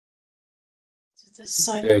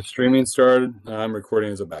Okay, streaming started. I'm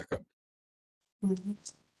recording as a backup. So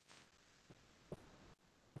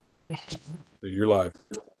you're live.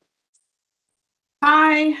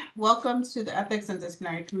 Hi, welcome to the Ethics and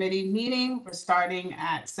Disciplinary Committee meeting. We're starting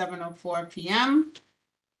at 7:04 p.m.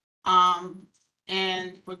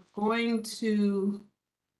 And we're going to,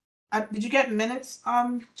 did you get minutes,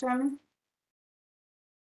 Chairman?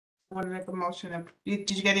 I want to make a motion.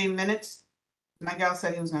 Did you get any minutes? Miguel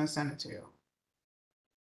said he was going to send it to you.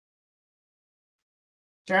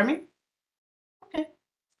 Jeremy? Okay.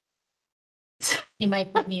 He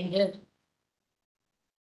might put me in good.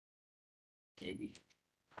 Maybe.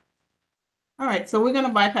 All right, so we're going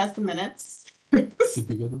to bypass the minutes A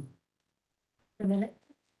minute.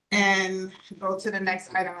 and go to the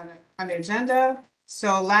next item on the agenda.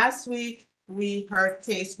 So last week, we heard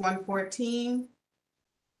case 114.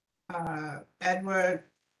 Edward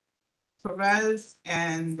Perez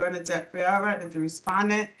and Bernadette Ferreira is the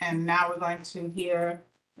respondent, and now we're going to hear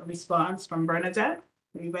a response from Bernadette.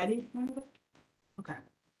 Are you ready, Bernadette? Okay,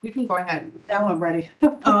 you can go ahead. Now I'm ready.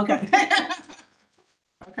 Oh, okay.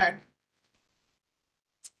 Okay.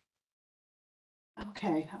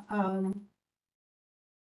 Okay.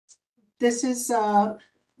 This is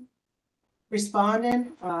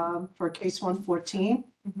respondent for case 114.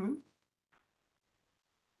 Mhm.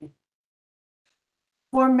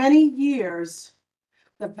 For many years,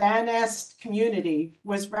 the Van Nest community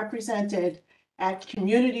was represented at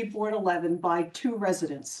Community Board 11 by 2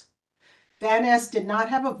 residents. Van Nest did not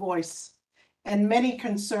have a voice, and many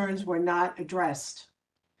concerns were not addressed.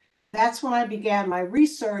 That's when I began my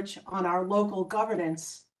research on our local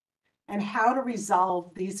governance and how to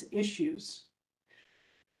resolve these issues.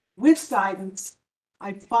 With guidance,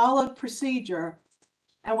 I followed procedure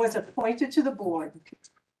and was appointed to the board.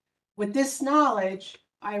 With this knowledge,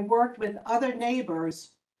 I worked with other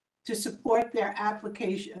neighbors to support their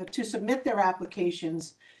application, to submit their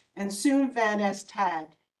applications, and soon Van Nest had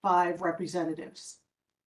 5 representatives.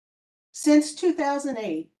 Since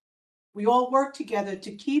 2008, we all worked together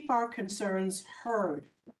to keep our concerns heard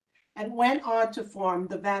and went on to form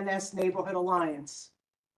the Van Nest Neighborhood Alliance.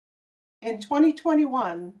 In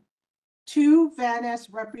 2021, 2 Van Nest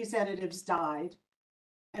representatives died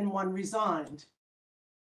and 1 resigned.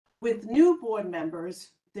 With new board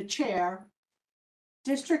members, the chair,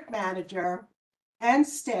 district manager, and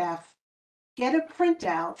staff get a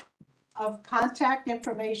printout of contact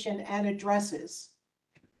information and addresses.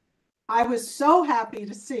 I was so happy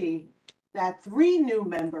to see that 3 new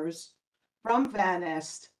members from Van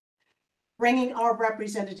Nest, bringing our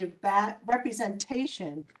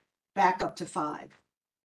representation back up to 5.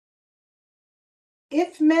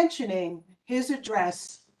 If mentioning his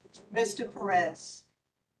address, Mr. Perez,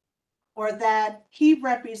 or that he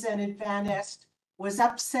represented Van Nest was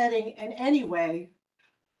upsetting in any way,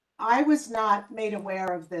 I was not made aware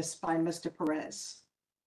of this by Mr. Perez.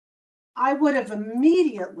 I would have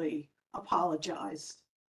immediately apologized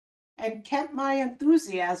and kept my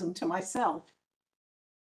enthusiasm to myself.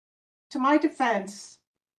 To my defense,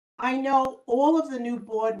 I know all of the new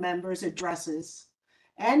board members' addresses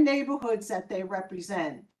and neighborhoods that they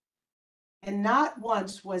represent, and not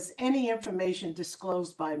once was any information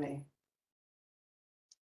disclosed by me.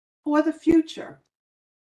 For the future,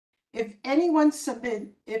 if anyone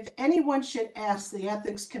should ask the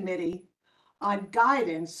Ethics Committee on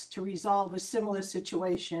guidance to resolve a similar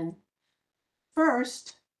situation,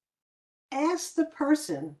 first, ask the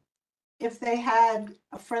person if they had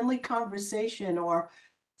a friendly conversation or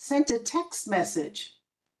sent a text message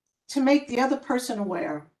to make the other person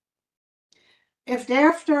aware. If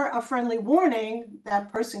after a friendly warning,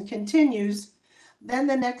 that person continues, then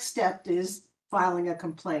the next step is filing a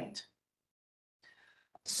complaint.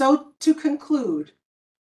 So to conclude,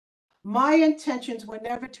 my intentions were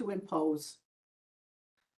never to impose.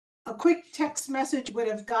 A quick text message would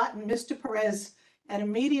have gotten Mr. Perez an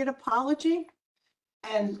immediate apology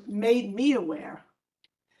and made me aware.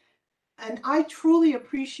 And I truly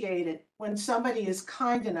appreciate it when somebody is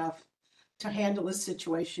kind enough to handle a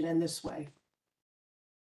situation in this way.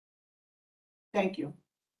 Thank you.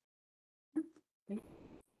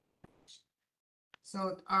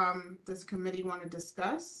 So, does the committee want to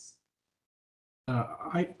discuss?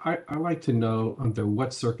 I'd like to know under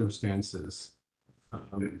what circumstances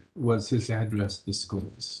was his address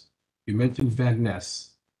disclosed? You mentioned Van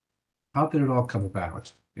Ness. How did it all come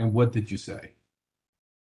about, and what did you say?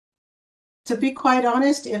 To be quite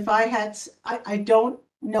honest, if I had, I don't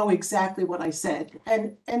know exactly what I said.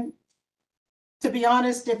 And to be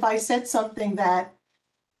honest, if I said something that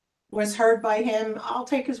was heard by him, I'll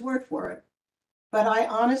take his word for it. But I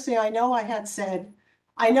honestly, I know I had said,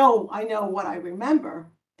 I know what I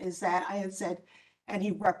remember is that I had said, and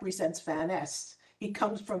he represents Van Est. He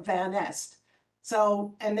comes from Van Est.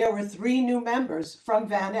 So, and there were 3 new members from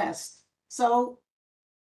Van Est. So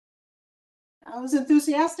I was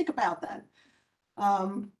enthusiastic about that.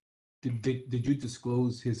 Did you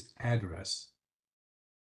disclose his address?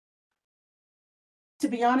 To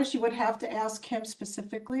be honest, you would have to ask him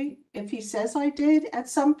specifically. If he says I did at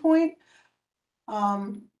some point,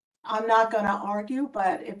 I'm not gonna argue,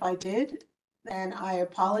 but if I did, then I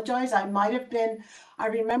apologize. I might have been, I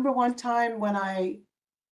remember one time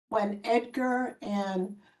when Edgar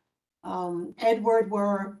and Edward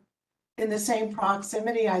were in the same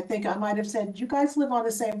proximity, I think I might have said, you guys live on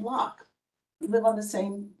the same block. You live on the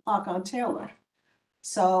same block on Taylor.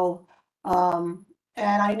 So,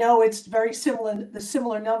 and I know it's very similar, the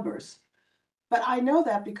similar numbers. But I know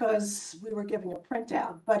that because we were giving a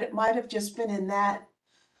printout, but it might have just been in that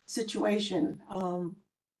situation.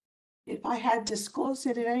 If I had disclosed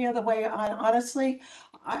it in any other way, honestly,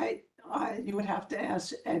 you would have to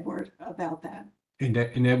ask Edward about that. And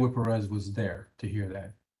Edward Perez was there to hear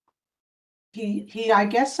that. I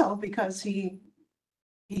guess so, because he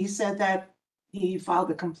said that he filed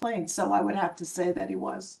a complaint, so I would have to say that he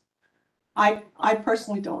was. I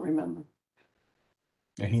personally don't remember.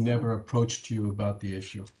 And he never approached you about the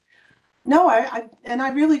issue. No, and I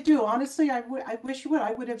really do. Honestly, I wish you would.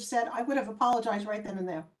 I would have apologized right then and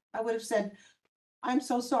there. I would have said, I'm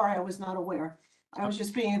so sorry, I was not aware. I was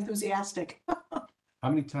just being enthusiastic. How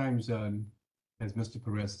many times has Mr.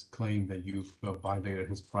 Perez claimed that you've violated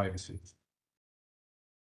his privacy?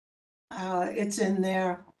 It's in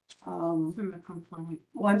there, In the complaint.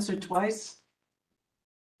 once or twice.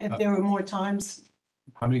 If there were more times,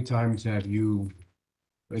 How many times have you,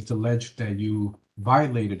 it's alleged that you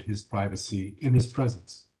violated his privacy in his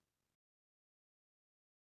presence?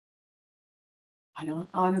 I don't,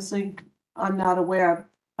 honestly, I'm not aware,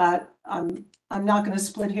 but I'm not gonna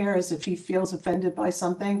split hairs if he feels offended by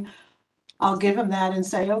something. I'll give him that and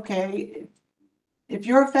say, okay, if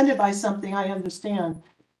you're offended by something, I understand,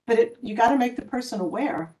 but you gotta make the person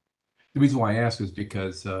aware. The reason why I ask is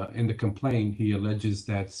because in the complaint, he alleges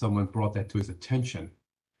that someone brought that to his attention.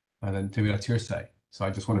 And then to me, that's hearsay. So I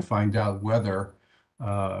just want to find out whether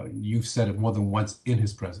you've said it more than once in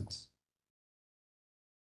his presence.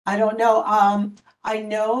 I don't know, I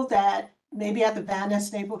know that maybe at the Van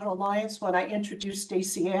Ness Neighborhood Alliance, when I introduced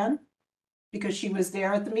Stacy Ann, because she was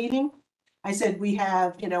there at the meeting, I said, we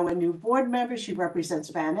have, a new board member, she represents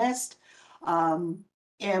Van Ness.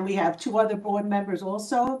 And we have 2 other board members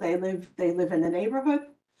also, they live in the neighborhood.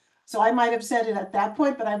 So I might have said it at that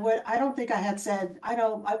point, but I don't think I had said, I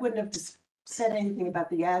wouldn't have just said anything about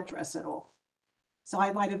the address at all. So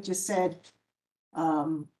I might have just said,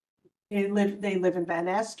 they live in Van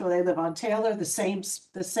Ness, or they live on Taylor, the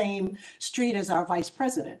same street as our vice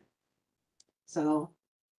president. So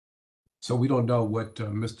We don't know what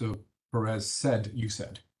Mr. Perez said, you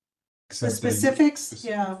said. the Except that specifics,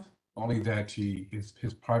 yeah, only that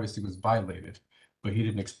his privacy was violated, but he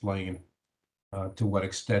didn't explain to what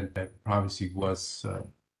extent that privacy was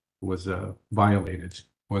violated,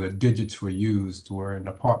 or the digits were used, or an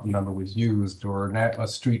apartment number was used, or a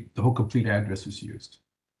street, the whole complete address was used.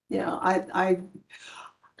 yeah,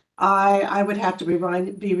 I would have to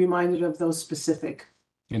be reminded of those specific.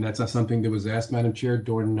 And that's not something that was asked, Madam Chair,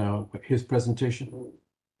 during his presentation?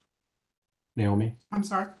 Naomi, I'm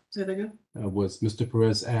sorry, say that again? was Mr.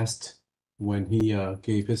 Perez asked when he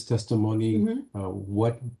gave his testimony, Mhm.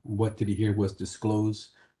 what did he hear was disclosed?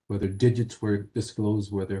 Whether digits were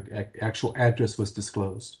disclosed, whether actual address was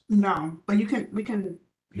disclosed? No, but we can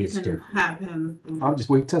Yes, sir. have him.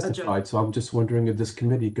 We testified, so I'm just wondering if this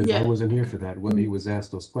committee, because I Yeah. wasn't here for that, whether he was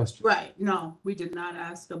asked those questions. Right, no, we did not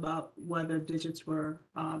ask about whether digits were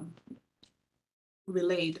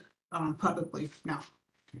relayed publicly, no.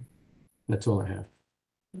 That's all I have.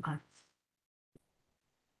 Okay.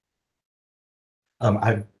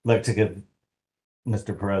 I'd like to give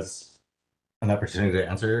Mr. Perez an opportunity to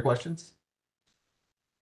answer your questions.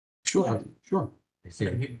 Sure, sure.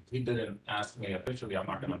 He didn't ask me officially. I'm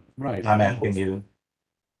not gonna. Right. I'm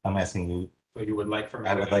asking you, But you would like for me.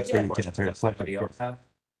 I would like for you to answer your Somebody else have?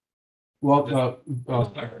 Well,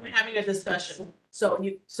 We're having a discussion,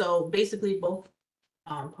 so basically both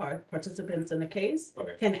participants in the case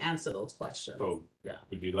Okay. can answer those questions. So, Yeah.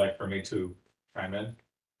 would you like for me to chime in?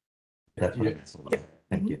 that's what,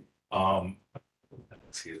 thank you.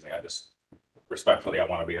 Excuse me, I just respectfully, I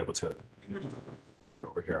want to be able to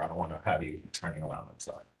over here. I don't want to have you turning around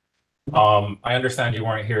inside. I understand you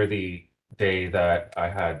weren't here the day that I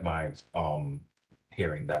had my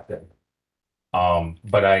hearing that day.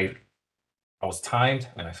 But I was timed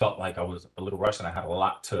and I felt like I was a little rushed and I had a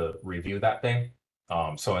lot to review that thing.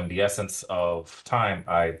 So in the essence of time,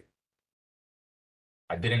 I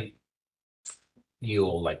didn't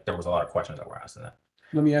feel like there was a lot of questions that were asked in that.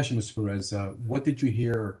 Let me ask you, Mr. Perez, what did you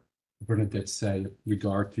hear Bernadette say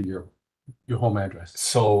regard to your home address?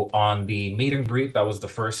 So on the meet and greet, that was the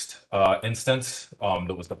first instance.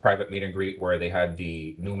 There was the private meet and greet where they had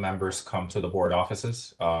the new members come to the board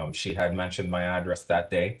offices. She had mentioned my address that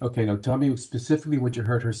day. Okay, now tell me specifically what you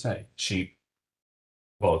heard her say.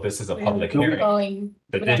 Well, this is a Yeah, public no, hearing. Going.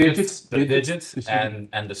 The without- digits Digits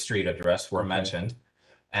and the street address were Okay. mentioned.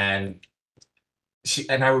 And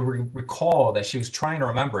I recall that she was trying to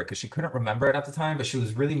remember it because she couldn't remember it at the time, but she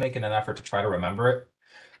was really making an effort to try to remember it.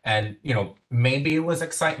 And, maybe it was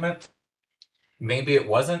excitement. Maybe it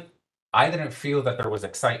wasn't. I didn't feel that there was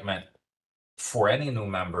excitement for any new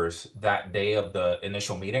members that day of the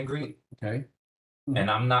initial meet and greet. Okay, And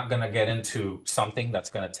I'm not gonna get into something that's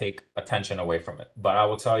gonna take attention away from it. But I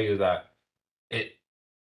will tell you that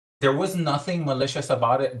there was nothing malicious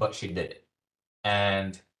about it, but she did it.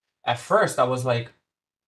 And at first I was like,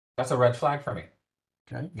 that's a red flag for me,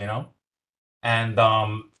 okay.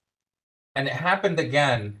 And it happened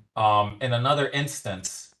again in another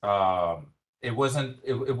instance. It wasn't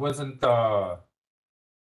again,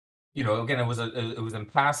 it was in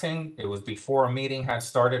passing. It was before a meeting had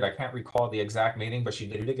started. I can't recall the exact meeting, but she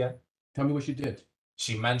did it again. Tell me what you did.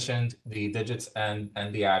 She mentioned the digits and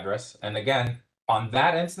the address. And again, on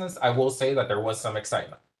that instance, I will say that there was some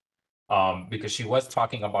excitement. Because she was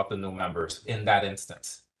talking about the new members in that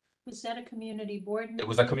instance. Was that a community board? It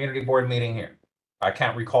was a community board meeting here. I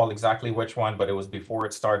can't recall exactly which one, but it was before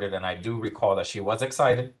it started, and I do recall that she was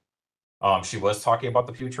excited. She was talking about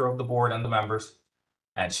the future of the board and the members.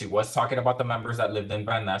 And she was talking about the members that lived in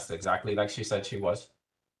Van Ness, exactly like she said she was.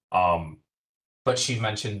 But she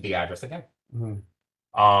mentioned the address again. Mhm.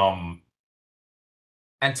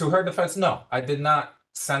 And to her defense, no, I did not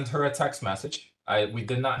send her a text message. We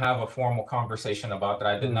did not have a formal conversation about that.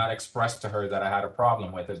 I did not express to her that I had a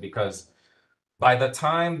problem with it because by the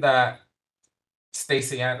time that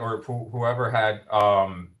Stacy or whoever had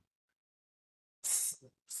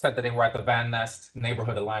said that they were at the Van Nest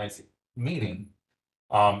Neighborhood Alliance meeting,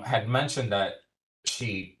 had mentioned that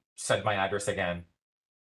she said my address again,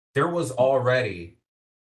 there was already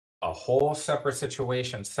a whole separate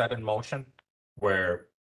situation set in motion where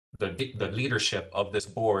the leadership of this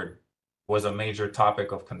board was a major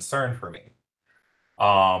topic of concern for me.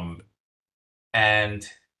 And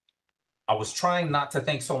I was trying not to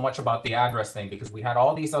think so much about the address thing because we had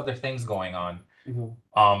all these other things going on.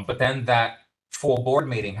 But then that full board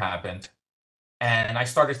meeting happened and I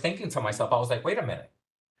started thinking to myself, I was like, wait a minute.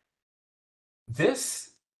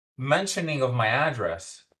 This mentioning of my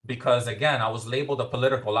address, because again, I was labeled a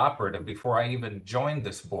political operative before I even joined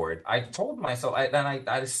this board. I told myself,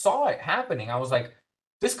 I saw it happening. I was like,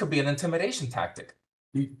 this could be an intimidation tactic.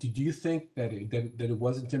 Did you think that it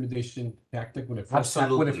was intimidation tactic when it first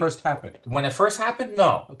Absolutely. when it first happened? When it first happened,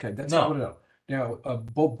 no. Okay, that's No. what I know. Now,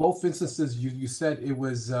 both instances, you said it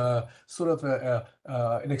was sort of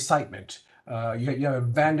an excitement. You have a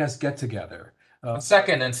Van Ness get together. The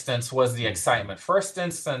second instance was the excitement. First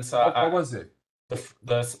instance, What was it?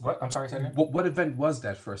 what? I'm sorry, say again? What event was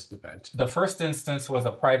that first event? The first instance was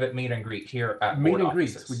a private meet and greet here at Meet board and greet.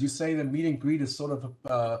 offices. Would you say that meet and greet is sort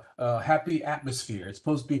of a happy atmosphere? It's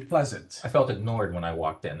supposed to be pleasant. I felt ignored when I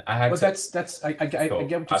walked in. I had But to. I get what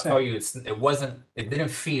you're I'll tell saying. you, it didn't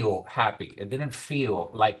feel happy. It didn't feel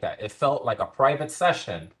like that. It felt like a private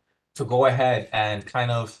session to go ahead and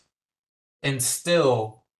kind of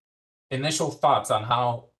instill initial thoughts on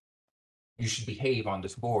how you should behave on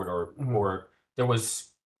this board, or there was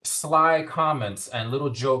sly comments and little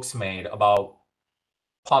jokes made about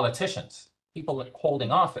politicians, people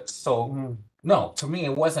holding office. So no, to me,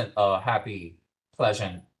 it wasn't a happy,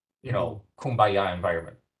 pleasant, kumbaya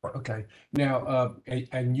environment. Okay. Now,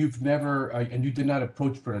 and you've never, and you did not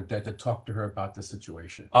approach Bernadette to talk to her about the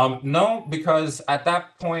situation. No, because at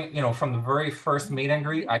that point, from the very first meet and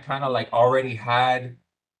greet, I kind of like already had,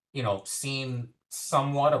 seen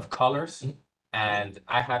somewhat of colors. And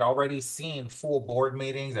I had already seen full board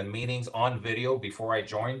meetings and meetings on video before I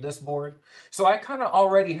joined this board. So I kind of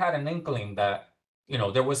already had an inkling that,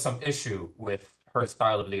 there was some issue with her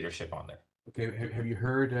style of leadership on there. Okay. Have you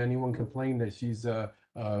heard anyone complain that she's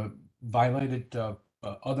violated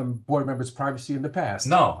other board members' privacy in the past?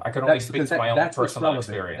 No, I could only speak Because to my own that's what's personal relevant.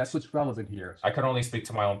 experience. That's what's relevant here. I could only speak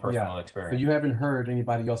to my own personal So experience. you haven't heard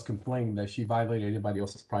anybody else complain that she violated anybody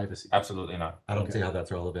else's privacy? Absolutely not. I don't Okay. see how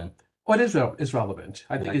that's relevant. Well, it's relevant.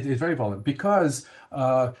 I think it's very relevant because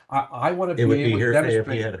I want to It would be be able to hearsay if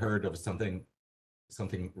we demonstrate. had heard of something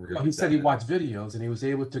something. He said he watched videos and he was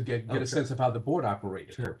able to get Oh, a sure. sense of how the board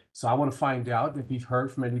operated. Sure. So I want to find out if you've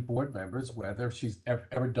heard from any board members, whether she's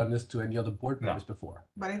ever done this to any other board No. members before.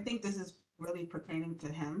 But I think this is really pertaining to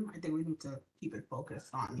him. I think we need to keep it focused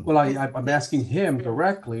on. Well, his- I'm asking him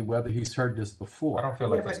directly whether he's heard this I before. don't feel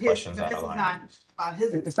Yeah, like but this his- question's but out this of is line. not about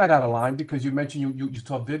his. It's not out of line because you mentioned you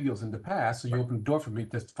saw videos in the past, so you opened the door for me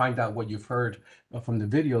to find out what you've heard from the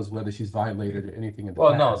videos, whether she's violated anything in the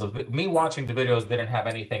Well, no, past. me watching the videos didn't have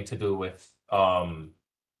anything to do with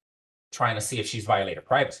trying to see if she's violated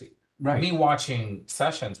privacy. Right. Me watching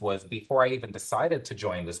sessions was before I even decided to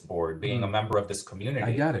join this board, being a member of this community.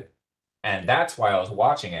 I got it. And that's why I was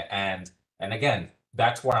watching it. And again,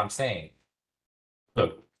 that's what I'm saying.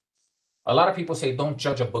 Look, a lot of people say don't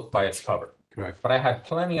judge a book by its cover. Correct. But I had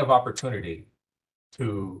plenty of opportunity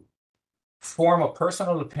to form a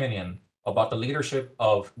personal opinion about the leadership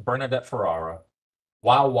of Bernadette Ferrara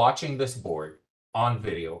while watching this board on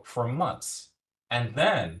video for months. And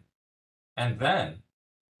then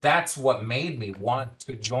that's what made me want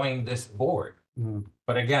to join this board. Mhm.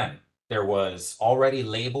 But again, there was already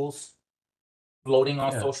labels floating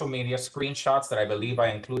on Yeah. social media, screenshots that I believe I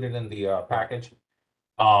included in the package,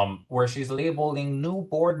 where she's labeling new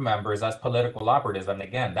board members as political operatives. And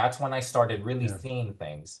again, that's when I started really Yeah. seeing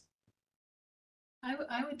things.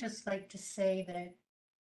 I would just like to say that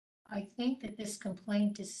I think that this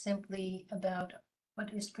complaint is simply about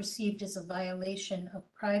what is perceived as a violation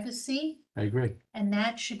of privacy. I agree. And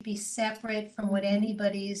that should be separate from what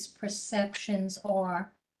anybody's perceptions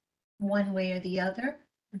are, one way or the other.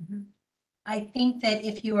 I think that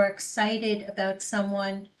if you are excited about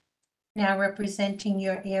someone now representing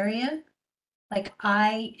your area, like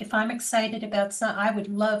if I'm excited about I would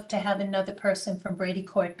love to have another person from Brady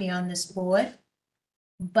Court be on this board.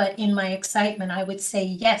 But in my excitement, I would say,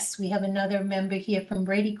 yes, we have another member here from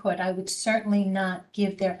Brady Court. I would certainly not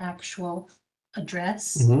give their actual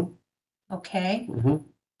address. Mhm. Okay? Mhm.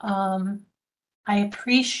 I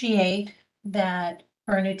appreciate that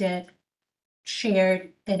Bernadette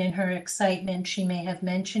shared that in her excitement, she may have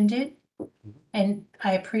mentioned it. And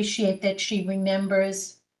I appreciate that she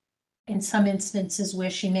remembers in some instances where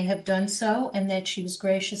she may have done so, and that she was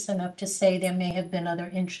gracious enough to say there may have been other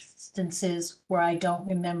instances where I don't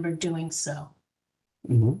remember doing so.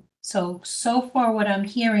 Mhm. So far what I'm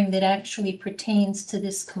hearing that actually pertains to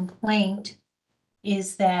this complaint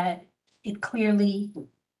is that it clearly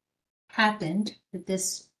happened, that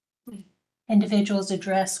this individual's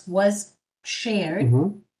address was shared.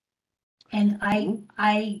 Mhm. And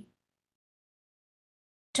I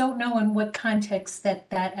don't know in what context that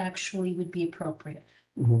actually would be appropriate.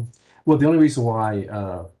 Mhm. Well, the only reason why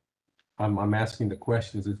I'm asking the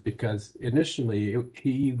questions is because initially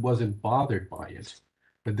he wasn't bothered by it.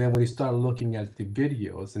 But then when he started looking at the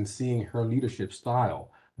videos and seeing her leadership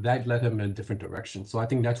style, that led him in a different direction. So I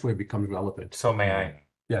think that's where it becomes relevant. So may I,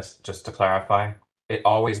 Yes. just to clarify, it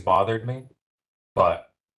always bothered me,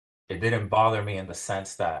 but it didn't bother me in the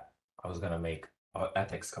sense that I was going to make an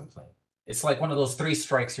ethics complaint. It's like one of those 3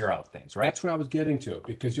 strikes you're out things, right? That's where I was getting to,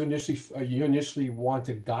 because you initially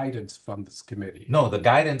wanted guidance from this committee. No,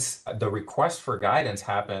 the request for guidance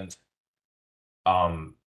happened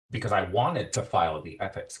because I wanted to file the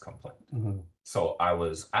ethics complaint. Mhm. So I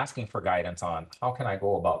was asking for guidance on how can I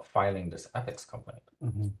go about filing this ethics complaint.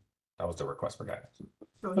 Mhm. That was the request for guidance.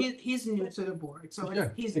 So he's new to the board, so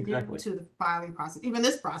Yeah, he's new exactly. to the filing process. Even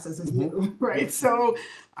this process is Mhm. new, right? So,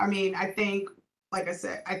 I mean, I think, like I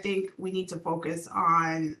said, I think we need to focus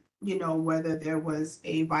on, whether there was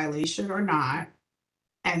a violation or not.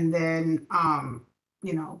 And then,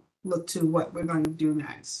 look to what we're going to do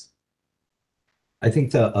next. I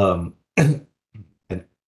think the and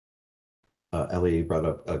Ellie brought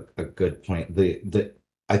up a good point.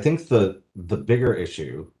 I think the bigger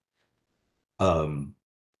issue,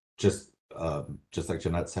 just like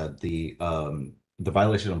Jeanette said, the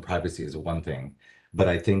violation of privacy is one thing, but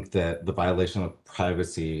I think that the violation of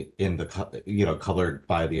privacy in the colored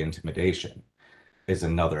by the intimidation is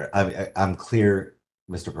another. I'm clear,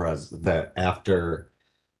 Mr. Perez, that after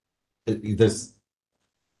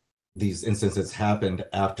these instances happened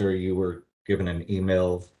after you were given an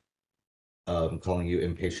email calling you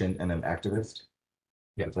impatient and an activist.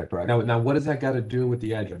 Yeah. Is that correct? Now, what does that got to do with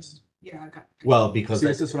the address? Yeah, okay. Well, because See,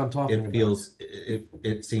 this is what I'm talking it about. feels,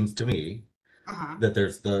 it seems to me Uh-huh. that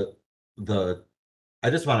there's the I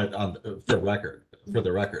just want it on for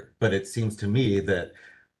the record, but it seems to me that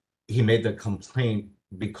he made the complaint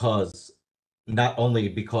because not only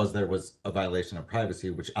because there was a violation of privacy,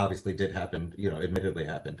 which obviously did happen, admittedly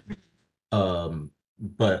happened.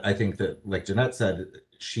 But I think that, like Jeanette said,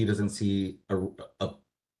 she doesn't see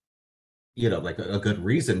like a good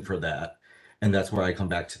reason for that. And that's where I come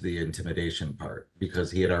back to the intimidation part,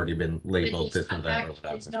 because he had already been labeled this or that or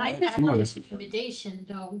There's whatever. no I actual have- intimidation,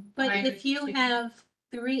 though. But if you have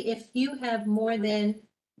if you have more than,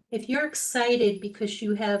 if you're excited because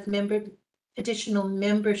you have additional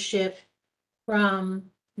membership from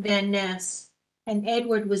Van Ness, and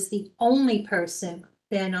Edward was the only person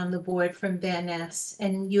then on the board from Van Ness,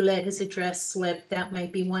 and you let his address slip, that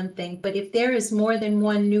might be one thing. But if there is more than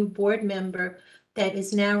one new board member that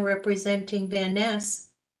is now representing Van Ness,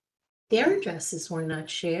 their addresses were not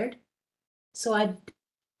shared. So I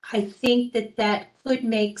think that could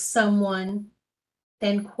make someone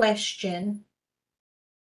then question,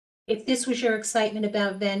 if this was your excitement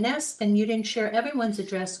about Van Ness, then you didn't share everyone's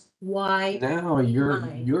address, why? Now Fine.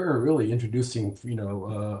 you're really introducing,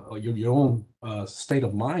 your own state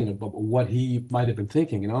of mind about what he might have been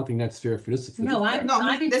thinking, and I don't think that's fair for this. No, I'm No,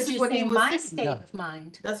 introducing this is what he was my saying. state Yeah. of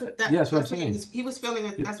mind. That's what, Yeah, that's what I'm that's what saying. he was feeling,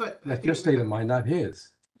 it. That's what. That's your state of mind, not his.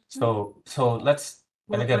 So let's,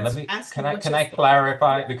 and Well, again, let's let me, ask can him I, what can your- I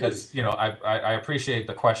clarify? Because, I appreciate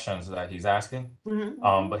the questions that he's asking.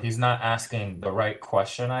 Mhm. But he's not asking the right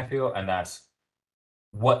question, I feel, and that's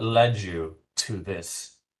what led you to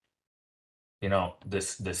this,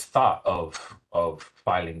 this thought of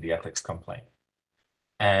filing the ethics complaint.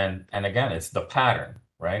 And again, it's the pattern,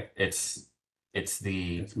 right? It's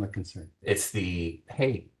the That's my concern.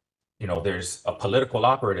 hey, there's a political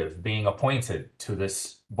operative being appointed to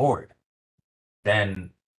this board.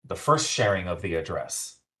 Then the first sharing of the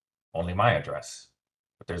address, only my address,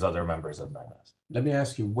 but there's other members of my address. Let me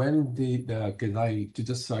ask you, when can I,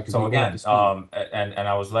 just so I can. So be more up again, to speed. and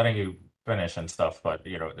I was letting you finish and stuff, but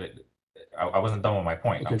I wasn't done with my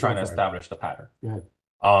point. Okay, I'm trying go to for it. establish the pattern. Go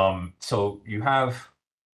ahead. So you have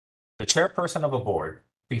the chairperson of a board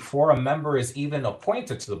before a member is even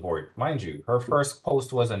appointed to the board. Mind you, her first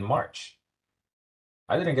post was in March.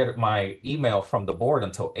 I didn't get my email from the board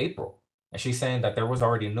until April. And she's saying that there was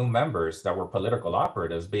already new members that were political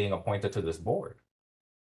operatives being appointed to this board.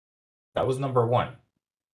 That was number one.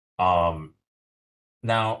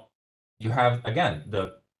 Now you have, again,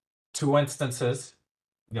 the two instances,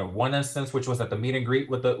 one instance, which was at the meet and greet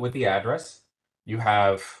with the address. You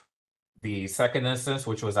have the second instance,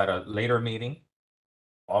 which was at a later meeting,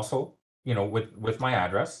 also, with my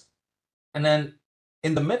address. And then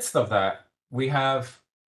in the midst of that, we have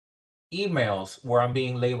emails where I'm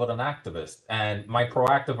being labeled an activist, and my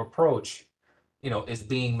proactive approach, is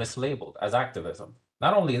being mislabeled as activism.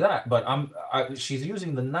 Not only that, but she's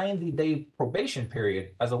using the 90-day probation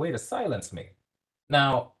period as a way to silence me.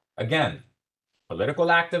 Now, again, political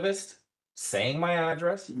activist saying my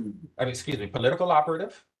address, political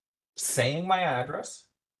operative saying my address,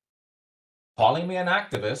 calling me an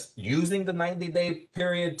activist, using the 90-day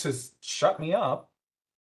period to shut me up.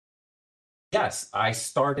 Yes, I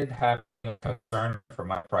started having a concern for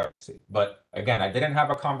my privacy. But again, I didn't have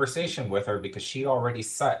a conversation with her because she already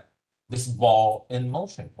set this ball in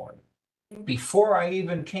motion for me. Before I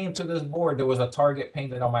even came to this board, there was a target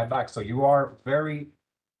painted on my back. So you are very,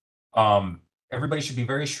 everybody should be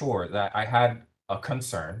very sure that I had a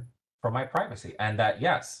concern for my privacy, and that,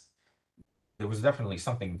 yes, there was definitely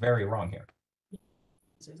something very wrong here.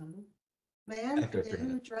 Say something? Ma'am, After can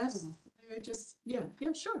you address, Yeah,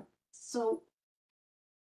 sure. so.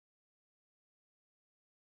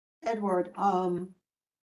 Edward,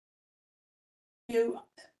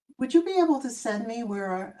 would you be able to send me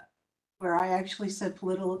where I actually said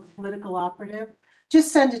political operative?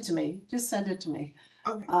 Just send it to me,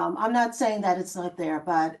 Okay. I'm not saying that it's not there,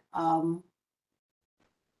 but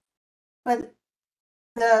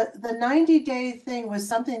the 90-day thing was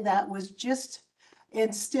something that was just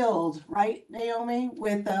instilled, right, Naomi?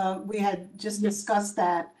 With, we had just discussed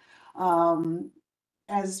that,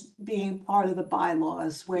 as being part of the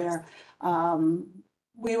bylaws where,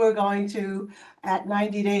 we were going to, at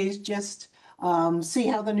 90 days, just, see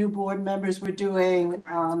how the new board members were doing.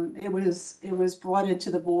 It was brought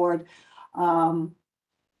into the board.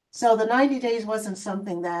 So the 90 days wasn't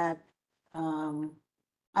something that,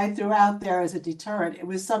 I threw out there as a deterrent. It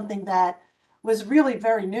was something that was really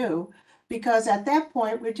very new, because at that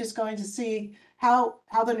point, we're just going to see how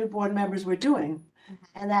the new board members were doing.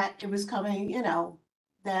 And that it was coming,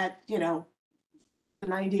 the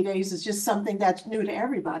 90 days is just something that's new to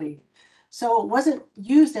everybody. So it wasn't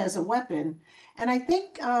used as a weapon. And I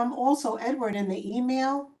think, also Edward, in the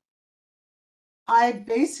email, I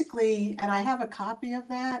basically, and I have a copy of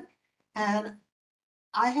that, and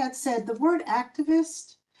I had said the word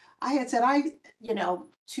activist, I had said,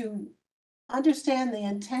 to understand the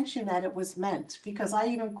intention that it was meant, because I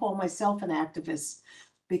even call myself an activist,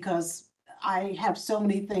 because I have so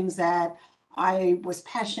many things that I was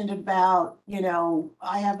passionate about,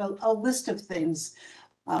 I have a list of things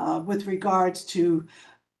with regards to,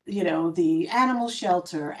 the animal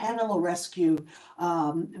shelter, animal rescue,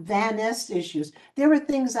 Van Nest issues. There are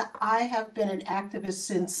things that I have been an activist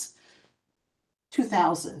since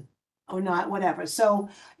 2000 or not, whatever. So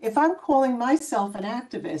if I'm calling myself an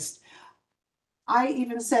activist, I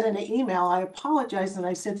even said in an email, I apologized and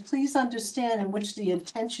I said, please understand in which the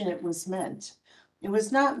intention it was meant. It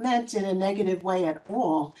was not meant in a negative way at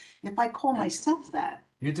all. If I call myself that.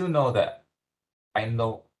 You do know that I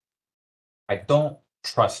don't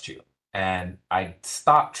trust you, and I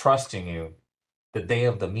stopped trusting you the day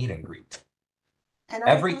of the meet and greet. And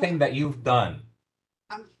Everything that you've done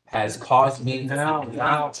has caused me to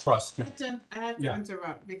now trust you. I have to Yeah.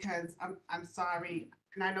 interrupt because I'm sorry,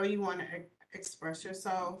 and I know you want to express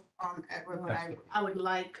yourself, Edward, but I would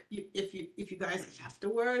like, if you guys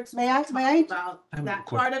afterwards. May I? About that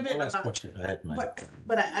part of it, about, Go ahead, Mike.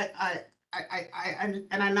 but and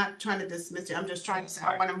I'm not trying to dismiss it, I'm just trying to say,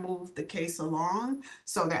 I want to move the case along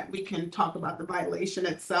so that we can talk about the violation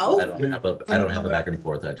itself. I don't have a back and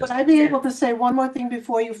forth. Would I be able to say one more thing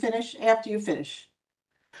before you finish, after you finish?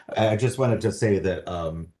 I just wanted to say that,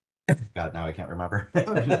 God, now I can't remember.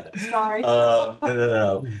 Sorry. No.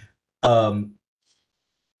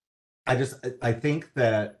 I think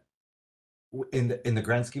that in the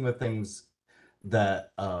grand scheme of things,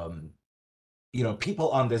 that, people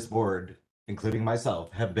on this board, including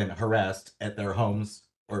myself, have been harassed at their homes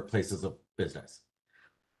or places of business.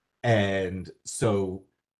 And so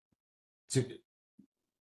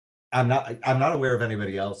I'm not aware of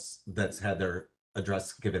anybody else that's had their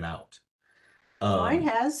address given out. Mine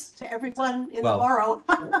has to everyone in the well, borough.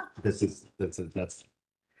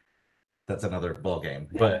 That's another ballgame,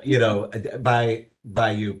 but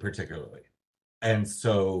by you particularly. And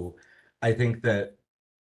so I think that,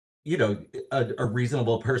 a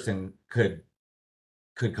reasonable person could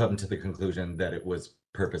come to the conclusion that it was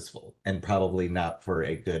purposeful and probably not for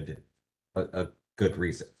a good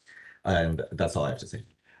reason. And that's all I have to say.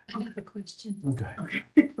 I have a question. Okay.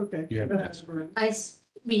 Okay. Yeah.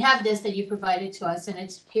 We have this that you provided to us, and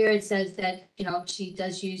here it says that, she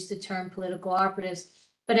does use the term political operatives.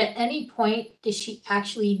 But at any point, did she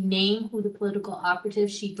actually name who the political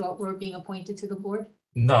operatives she thought were being appointed to the board?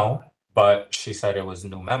 No, but she said it was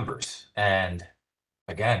new members. And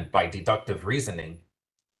again, by deductive reasoning,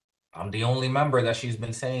 I'm the only member that she's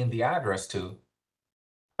been saying the address to.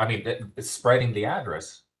 I mean, it's spreading the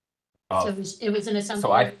address. So it was an assumption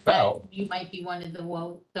So I that felt- you might be one of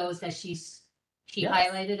those that she Yes.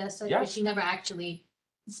 highlighted as such, but Yes. she never actually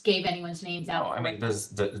gave anyone's names No, out. I mean,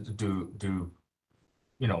 do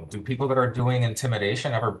people that are doing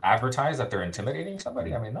intimidation ever advertise that they're intimidating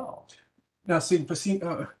somebody? I mean, no. Now,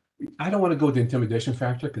 I don't want to go to the intimidation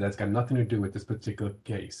factor because that's got nothing to do with this particular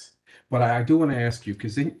case. But I do want to ask you,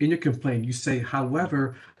 because in your complaint, you say,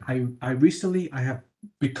 however, I recently have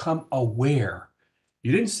become aware.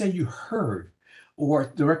 You didn't say you heard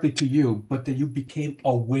or directly to you, but that you became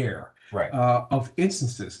aware Right. of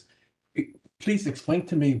instances. Please explain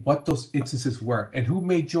to me what those instances were and who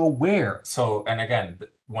made you aware. So, and again,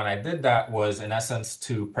 when I did that was in essence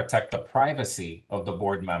to protect the privacy of the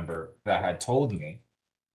board member that had told me,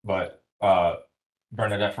 but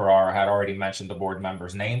Bernadette Ferrara had already mentioned the board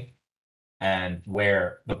member's name and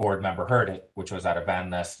where the board member heard it, which was at a Van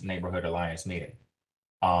Nest Neighborhood Alliance meeting.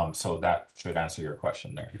 So that should answer your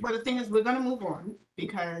question there. But the thing is, we're gonna move on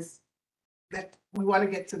because that we want to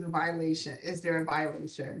get to the violation. Is there a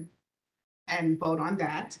violation? And vote on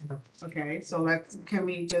that. Okay, so can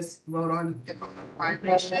we just vote on the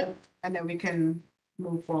violation and then we can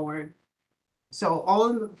move forward? So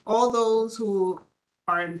all those who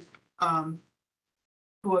are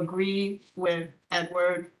who agree with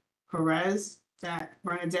Edward Perez that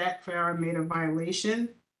Bernadette Ferrara made a violation,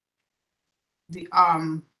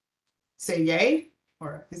 say yay,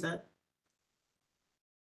 or is that?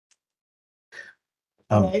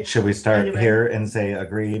 Okay. Should we start Anyway. here and say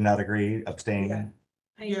agree, not agree, abstain?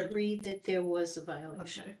 I agree that there was a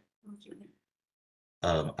violation. Okay.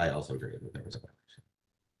 I also agree that there was a violation.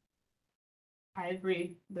 I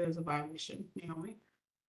agree, there's a violation, Naomi.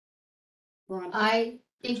 I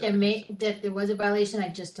think that there was a violation, I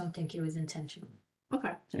just don't think it was intentional.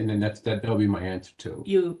 Okay, And then that'll be my answer too.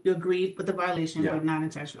 you agreed with the violation, Yeah. but not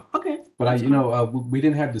intentional, okay. But we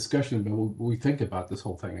didn't have discussion, but we think about this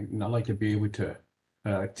whole thing, and I'd like to be able to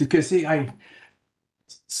see,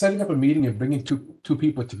 setting up a meeting and bringing two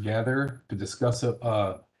people together to discuss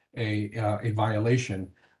a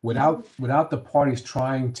violation without the parties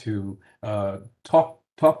trying to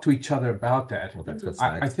talk to each other about that. Well, that's what's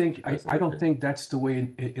I next. don't think that's the way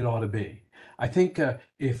it ought to be. I think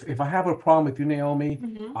if I have a problem with you, Naomi,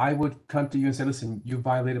 Mhm. I would come to you and say, listen, you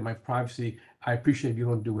violated my privacy. I appreciate if you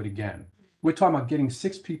don't do it again. We're talking about getting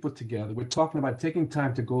 6 people together. We're talking about taking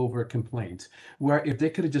time to go over a complaint where if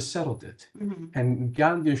they could have just settled it Mhm. and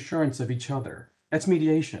gotten the assurance of each other, that's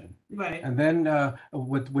mediation. Right. And then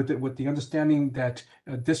with the understanding that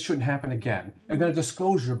this shouldn't happen again, and then a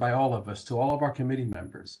disclosure by all of us to all of our committee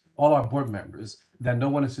members, all our board members, that no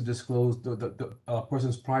one is to disclose the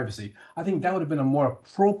person's privacy. I think that would have been a more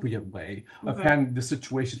appropriate way of Okay. handling the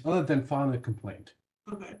situation, other than filing a complaint.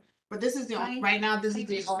 Okay, but this is the, I- right now, this I is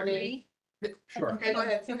the only. disagree. Sure. Okay, go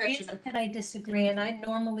ahead. The Go ahead, reason Shannon. that I disagree, and I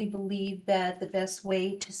normally believe that the best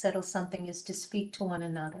way to settle something is to speak to one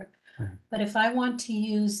another. Mhm. But if I want to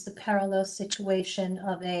use the parallel situation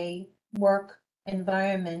of a work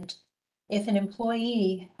environment, if an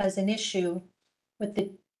employee has an issue with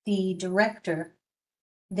the director,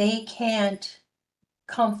 they can't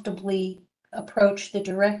comfortably approach the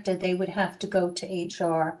director, they would have to go to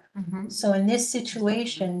HR. Mhm. So in this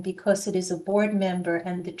situation, because it is a board member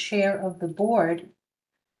and the chair of the board,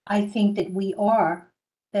 I think that we are,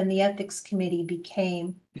 then the ethics committee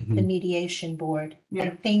became the mediation board. I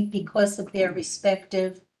Yeah. think because of their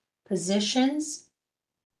respective positions,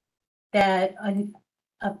 that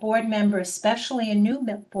a board member, especially a new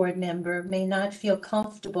board member, may not feel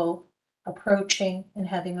comfortable approaching and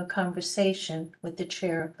having a conversation with the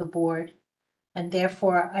chair of the board. And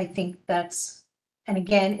therefore, I think that's, and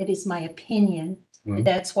again, it is my opinion, Mhm.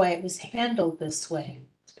 that's why it was handled this way.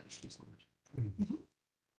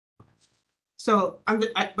 So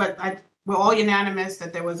we're all unanimous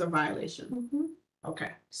that there was a violation.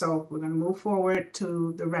 Okay, so we're gonna move forward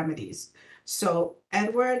to the remedies. So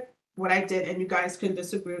Edward, what I did, and you guys can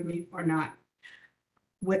disagree with me or not.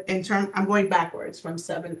 I'm going backwards from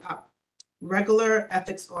 7 up. Regular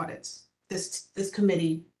ethics audits. This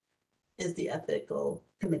committee is the ethical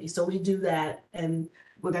committee, so we do that, and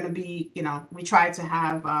we're gonna be, we try to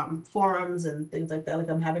have forums and things like that, like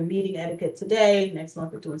I'm having meeting etiquette today, next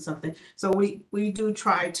month we're doing something. So we do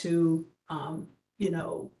try to,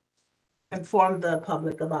 inform the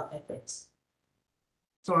public about ethics.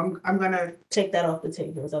 So I'm gonna take that off the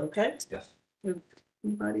table, is that okay? Yes.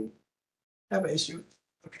 Anybody have an issue?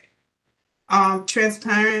 Okay.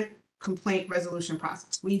 Transparent complaint resolution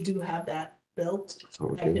process, we do have that built.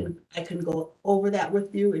 I can go over that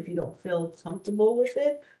with you if you don't feel comfortable with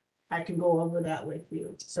it. I can go over that with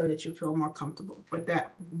you so that you feel more comfortable with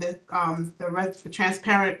that. The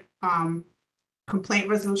transparent complaint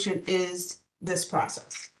resolution is this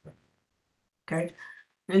process. Okay,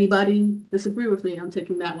 anybody disagree with me? I'm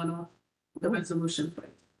taking that one off the resolution.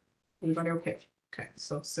 Anybody okay? Okay,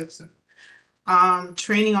 so 6.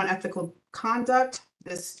 Training on ethical conduct,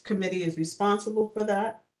 this committee is responsible for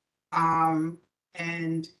that. And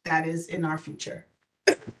that is in our future.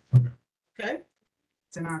 Okay?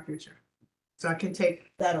 It's in our future. So I can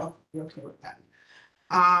take that off. You okay with that?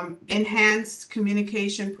 Enhanced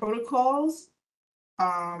communication protocols.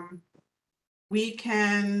 We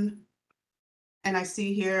can, and I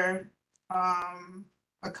see here,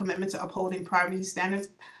 a commitment to upholding privacy standards.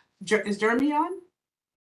 Is Jeremy on?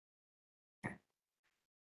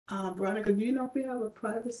 Veronica, do you know if we have a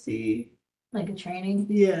privacy? Like a training?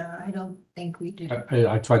 Yeah. I don't think we do.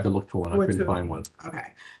 I tried to look for one. I What's couldn't it? find one.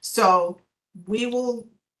 Okay, so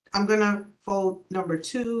I'm gonna fold number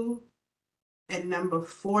 2 and number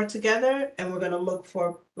 4 together, and we're gonna look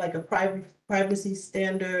for like a privacy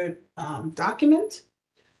standard document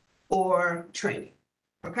or training,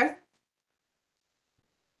 okay?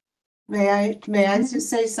 May I just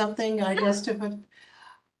say something? Edward,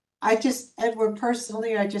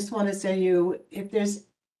 personally, I just want to say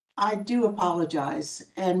I do apologize,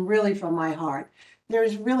 and really from my heart.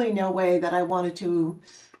 There's really no way that I wanted to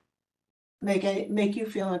make you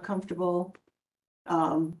feel uncomfortable.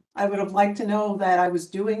 I would have liked to know that I was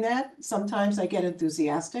doing that. Sometimes I get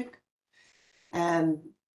enthusiastic. And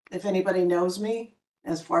if anybody knows me,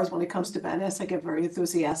 as far as when it comes to Venice, I get very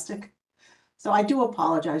enthusiastic. So I do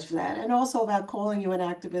apologize for that. And also about calling you an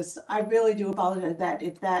activist, I really do apologize that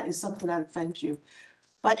if that is something that offends you.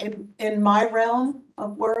 But in my realm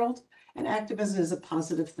of world, an activism is a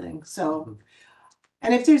positive thing. So,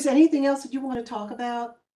 and if there's anything else that you want to talk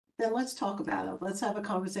about, then let's talk about it. Let's have a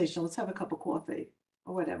conversation. Let's have a cup of coffee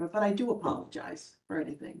or whatever. But I do apologize for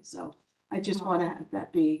anything. So I just want to have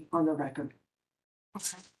that be on the record.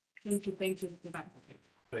 Okay, thank you.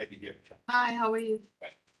 Hi, how are you?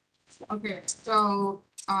 Okay, so,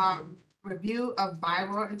 review of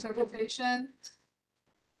bylaw interpretation.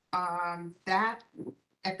 That,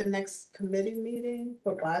 at the next committee meeting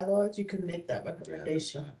for bylaws, you can make that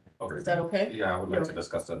recommendation. Is that okay? Yeah, I would like to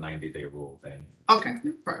discuss the 90-day rule thing. Okay,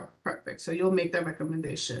 perfect. So you'll make that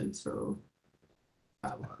recommendation, so.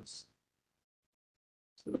 Bylaws.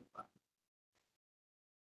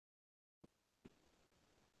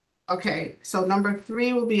 Okay, so number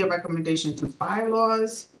 3 will be a recommendation to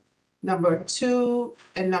bylaws. Number 2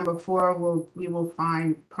 and number 4 we will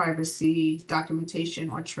find privacy documentation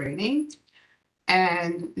or training.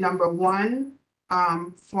 And number 1,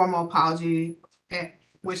 formal apology,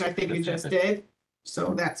 which I think you just did,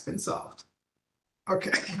 so that's been solved.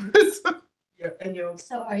 Okay. Yeah, and you're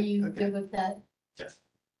So are you Okay. good with that?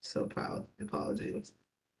 so proud, apologies.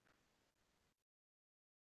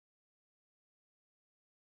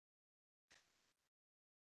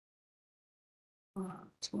 Uh,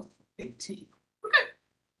 12, 18. Okay.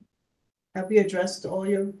 Have you addressed all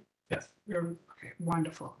your? Yes. Your, okay,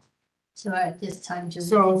 wonderful. So at this time, Julie.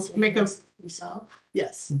 So consider make a- this resolved?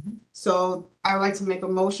 Yes. So I'd like to make a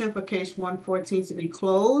motion for case 114 to be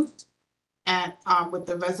closed. And, with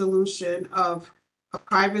the resolution of a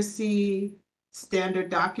privacy standard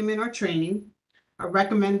document or training. A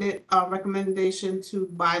recommendation to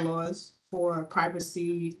bylaws for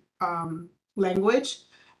privacy, language.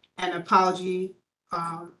 An apology,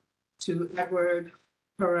 to Edward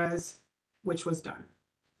Perez, which was done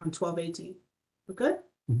on 12/18. We're good?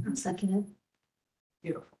 I'll second it.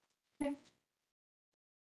 Beautiful. Okay.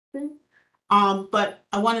 But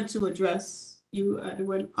I wanted to address you,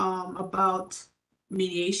 Edwin, about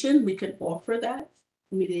mediation. We could offer that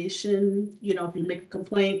mediation, you know, if you make a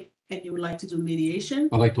complaint and you would like to do mediation.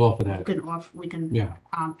 I'd like to offer We that. can we can, Yeah,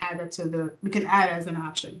 add it to we can add it as an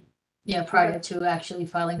option. Yeah, prior to actually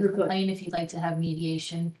filing a You're good. complaint, if you'd like to have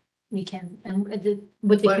mediation, we can, and would the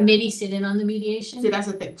But- committee sit in on the mediation? See, that's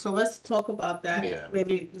the thing. So let's talk about Yeah. that,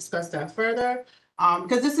 maybe discuss that further.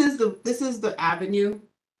 Because this is the avenue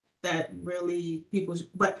that really people,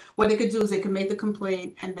 but what they could do is they can make the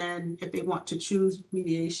complaint and then if they want to choose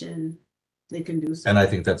mediation, they can do so. And I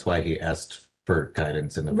think that's why he asked for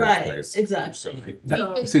guidance in the first Right, place. exactly.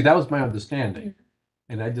 see, that was my understanding.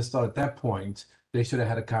 And I just thought at that point, they should have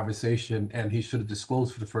had a conversation and he should have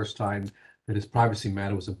disclosed for the first time that his privacy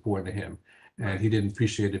matter was important to him. And he didn't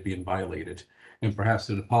appreciate it being violated. And perhaps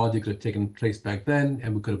an apology could have taken place back then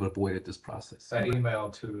and we could have avoided this process. That email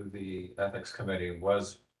to the ethics committee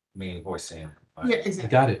was me voicing. Yeah, I exactly.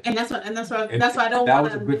 got it. And that's why And I don't That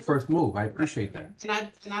was a wanna- good first move. I appreciate that.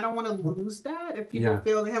 And I don't want to lose that. If people Yeah.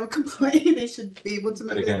 feel they have a complaint, they should be able to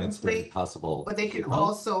But make again, a it's very complaint. possible. But they can people-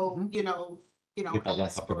 also, you know. People don't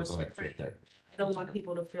ask have for to a go certain- right there. I don't want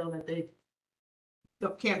people to feel that they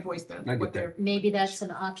can't voice them. I get what that. they're. Maybe that's an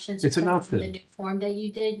option. to It's an come from option. The new form that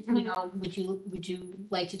you did, Mhm. you know, would you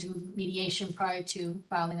like to do mediation prior to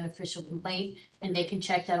filing an official complaint? And they can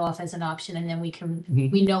check that off as an option and then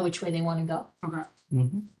Mhm. we know which way they want to go.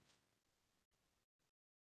 Okay.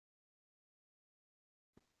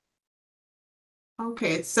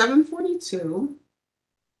 Okay, it's 7:42.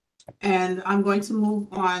 And I'm going to move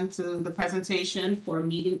on to the presentation for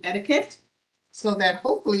meeting etiquette. So that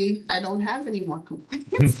hopefully I don't have any more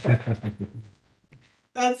complaints.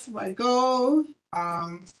 That's my goal.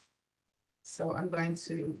 So I'm going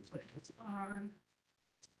to put this on.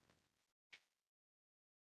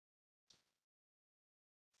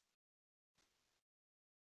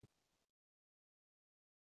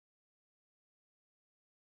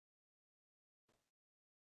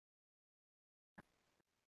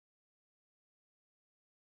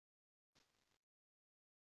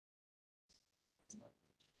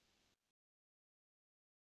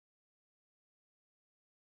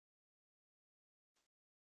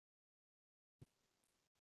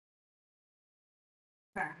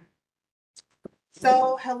 Okay.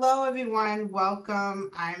 So, hello, everyone.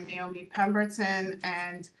 Welcome. I'm Naomi Pemberton,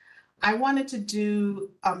 and I wanted to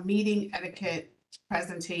do a meeting etiquette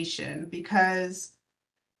presentation because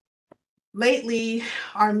lately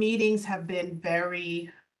our meetings have been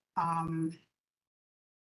very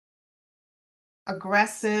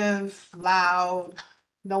aggressive, loud,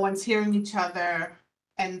 no one's hearing each other,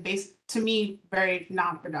 and to me, very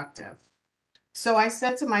non-productive. So I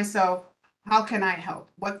said to myself, how can I help?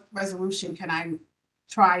 What resolution can I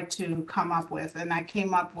try to come up with? And I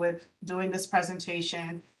came up with doing this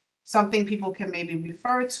presentation, something people can maybe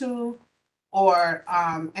refer to, or,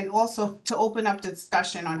 and also to open up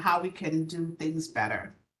discussion on how we can do things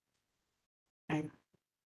better. Okay.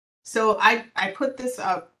 So I put this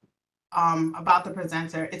up about the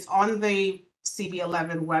presenter. It's on the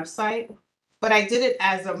CB11 website, but I did it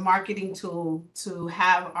as a marketing tool to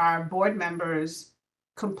have our board members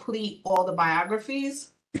complete all the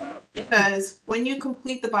biographies. Because when you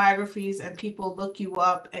complete the biographies and people look you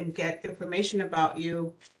up and get information about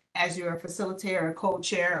you, as you're a facilitator, a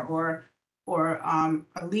co-chair, or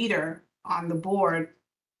a leader on the board,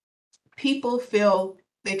 people feel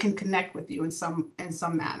they can connect with you in some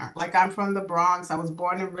manner. Like I'm from the Bronx, I was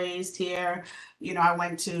born and raised here. You know, I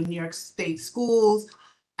went to New York State schools.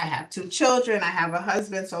 I have 2 children, I have a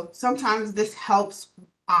husband. So sometimes this helps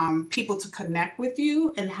people to connect with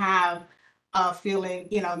you and have a feeling,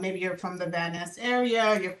 you know, maybe you're from the Van Ness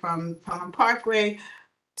area, you're from Pelham Parkway,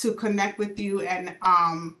 to connect with you and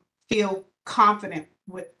feel confident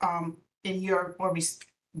with in your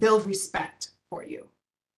build respect for you.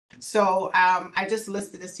 So I just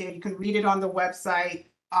listed this here. You can read it on the website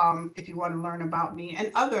if you want to learn about me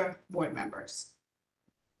and other board members.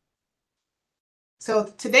 So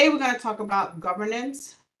today we're going to talk about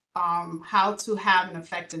governance, how to have an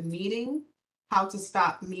effective meeting, how to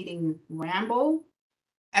stop meeting ramble,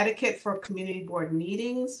 etiquette for community board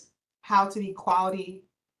meetings, how to be a quality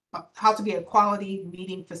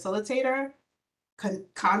meeting facilitator,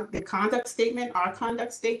 the conduct statement, our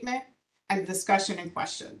conduct statement, and discussion and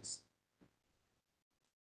questions.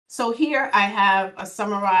 So here I have a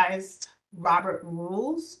summarized Robert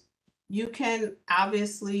rules. You can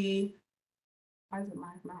obviously, why is it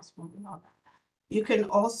my mouse moving up? You can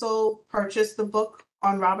also purchase the book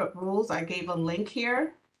on Robert rules. I gave a link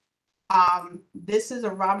here. This is a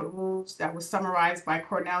Robert rules that was summarized by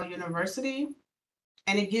Cornell University,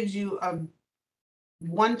 and it gives you a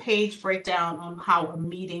 1-page breakdown on how a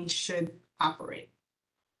meeting should operate.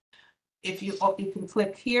 If you can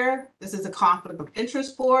click here, this is a conflict of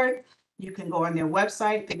interest board. You can go on their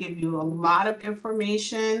website. They give you a lot of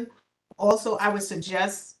information. Also, I would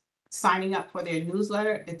suggest signing up for their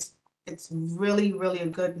newsletter. It's really, really a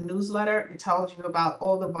good newsletter. It tells you about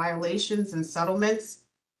all the violations and settlements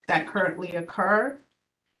that currently occur.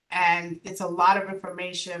 And it's a lot of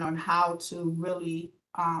information on how to really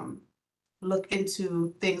look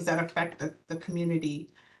into things that affect the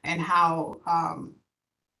community and how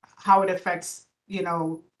it affects, you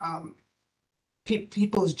know,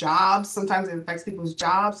 people's jobs. Sometimes it affects people's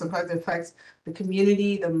jobs. Sometimes it affects the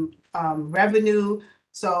community, the revenue.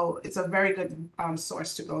 So it's a very good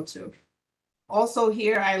source to go to. Also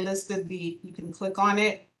here, I listed you can click on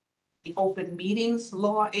it, the Open Meetings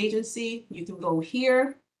Law Agency. You can go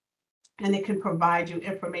here and it can provide you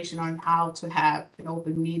information on how to have an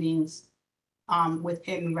open meetings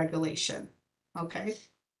within regulation. Okay.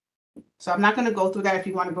 So I'm not going to go through that. If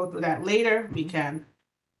you want to go through that later, we can.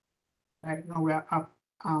 I know we're up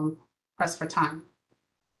pressed for time.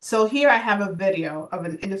 So here I have a video of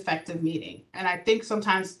an ineffective meeting. And I think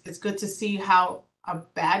sometimes it's good to see how a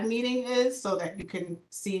bad meeting is so that you can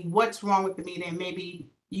see what's wrong with the meeting. Maybe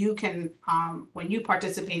you can, when you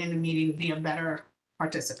participate in the meeting, be a better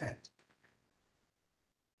participant.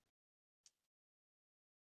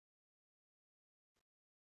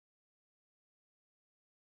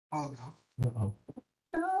 Oh, no. Uh-oh.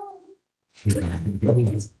 No,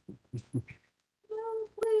 please.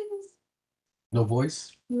 No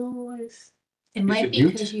voice? No voice. It might should be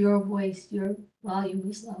mute. because your voice, your volume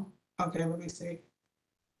is low. Okay, let me see.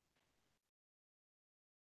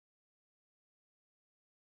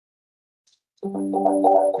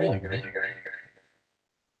 There you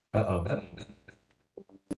go. Uh-oh.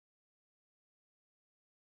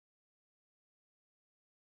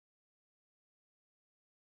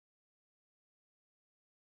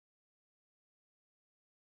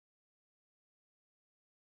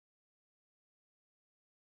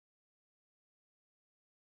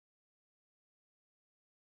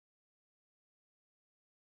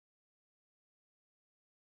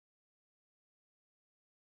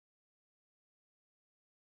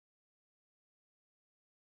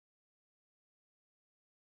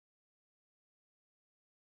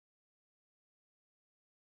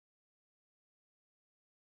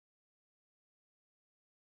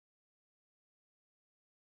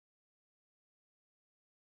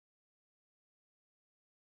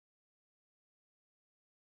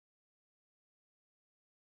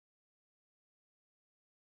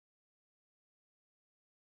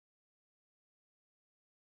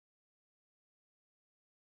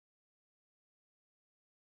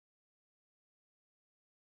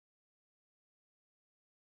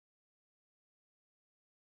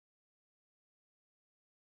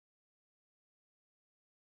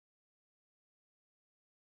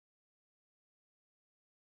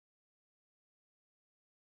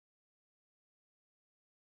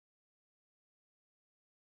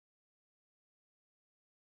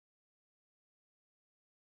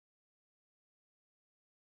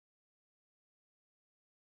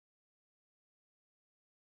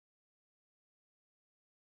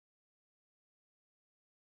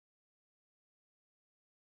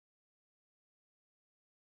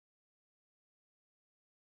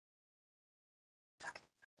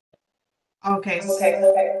 Okay,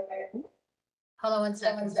 Hold on one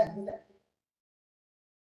second.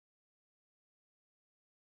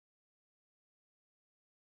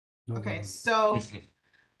 okay, so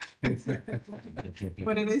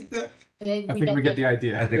what did it say? I think we get the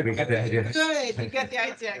idea. I think we get the idea. Good, you get the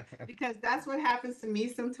idea, because that's what happens to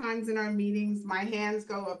me sometimes in our meetings. My hands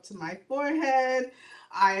go up to my forehead.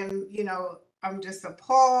 I am, I'm just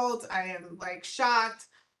appalled. I am like shocked.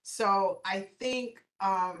 So I think,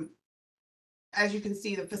 as you can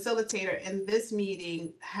see, the facilitator in this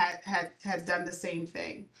meeting had done the same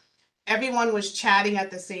thing. Everyone was chatting at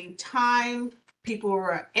the same time. People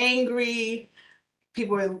were angry.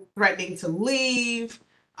 People were threatening to leave.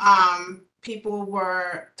 People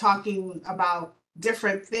were talking about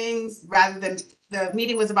different things rather than the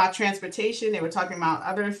meeting was about transportation. They were talking about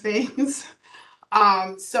other things.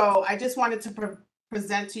 So I just wanted to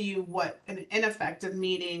present to you what an ineffective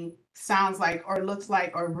meeting sounds like, or looks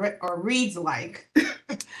like, or reads like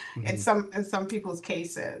in some people's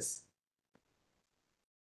cases.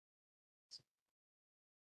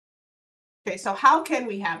 Okay, so how can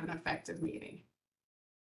we have an effective meeting?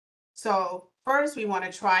 So first, we want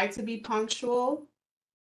to try to be punctual.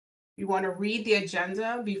 You want to read the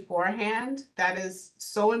agenda beforehand. That is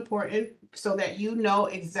so important so that you know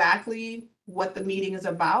exactly what the meeting is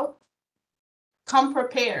about. Come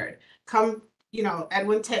prepared. Come,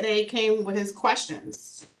 Edwin today came with his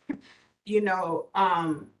questions.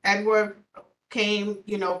 Edward came,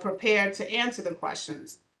 prepared to answer the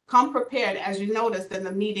questions. Come prepared. As you notice, then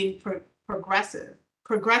the meeting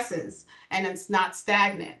progresses and it's not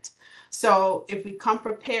stagnant. So if we come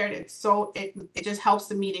prepared, it just helps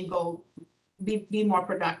the meeting be more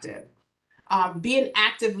productive. Be an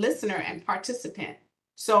active listener and participant.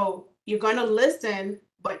 So you're going to listen,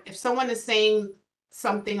 but if someone is saying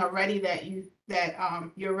something already that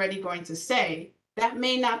you're already going to say, that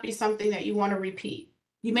may not be something that you want to repeat.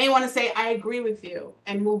 You may want to say, I agree with you,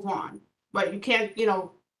 and move on. But you can't,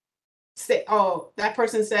 say, oh, that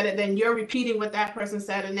person said it, then you're repeating what that person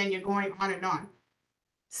said, and then you're going on and on.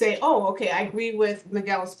 Say, oh, okay, I agree with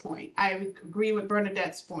Miguel's point. I agree with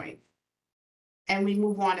Bernadette's point. And we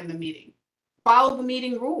move on in the meeting. Follow the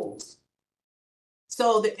meeting rules.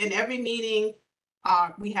 So that in every meeting,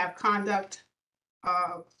 we have conduct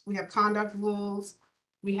rules.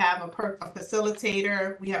 We have a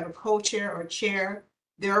facilitator. We have a co-chair or chair.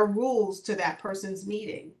 There are rules to that person's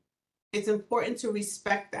meeting. It's important to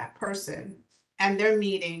respect that person and their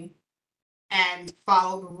meeting and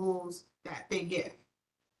follow the rules that they give.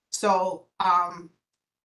 So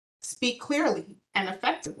speak clearly and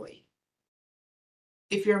effectively.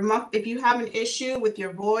 If you have an issue with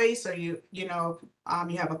your voice, or you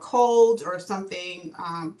have a cold or something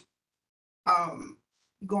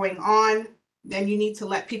going on, then you need to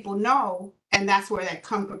let people know, and that's where that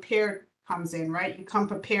come prepared comes in, right? You come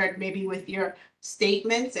prepared maybe with your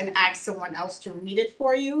statements and ask someone else to read it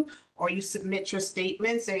for you, or you submit your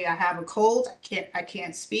statement, say I have a cold, I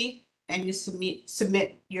can't speak, and you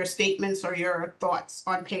submit your statements or your thoughts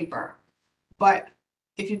on paper. But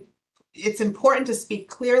it's important to speak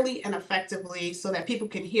clearly and effectively so that people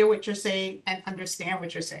can hear what you're saying and understand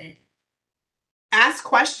what you're saying. Ask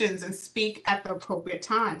questions and speak at the appropriate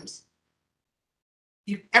times.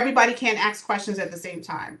 Everybody can't ask questions at the same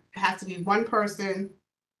time. It has to be one person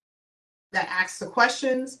that asks the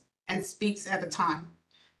questions and speaks at a time.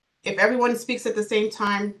 If everyone speaks at the same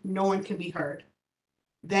time, no one can be heard.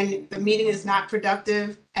 Then the meeting is not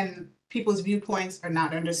productive and people's viewpoints are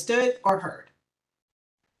not understood or heard.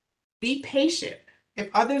 Be patient. If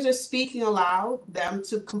others are speaking, allow them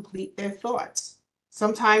to complete their thoughts.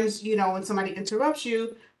 Sometimes, when somebody interrupts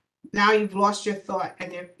you, now you've lost your thought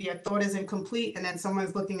and your thought is incomplete, and then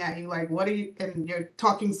someone's looking at you like, what are you, and you're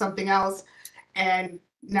talking something else, and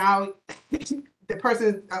now the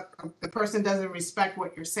person doesn't respect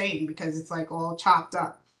what you're saying because it's like all chopped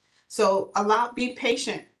up. So be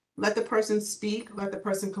patient. Let the person speak. Let the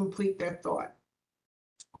person complete their thought.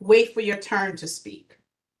 Wait for your turn to speak.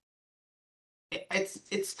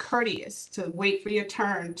 It's courteous to wait for your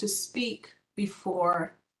turn to speak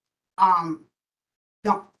before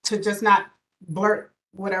to just not blurt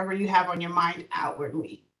whatever you have on your mind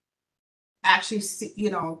outwardly. Actually see,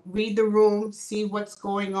 read the room, see what's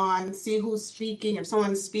going on, see who's speaking. If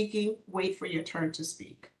someone's speaking, wait for your turn to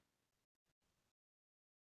speak.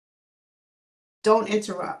 Don't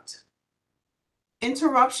interrupt.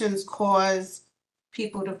 Interruptions cause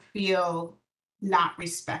people to feel not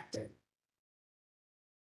respected.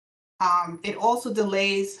 It also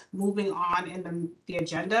delays moving on in the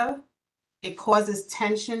agenda. It causes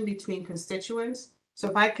tension between constituents. So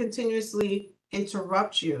if I continuously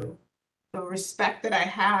interrupt you, the respect that I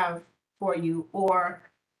have for you, or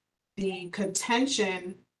the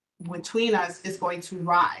contention between us is going to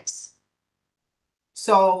rise.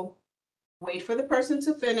 So wait for the person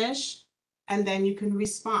to finish and then you can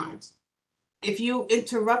respond. If you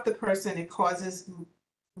interrupt the person, it causes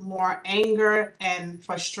more anger and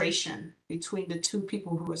frustration between the two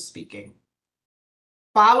people who are speaking.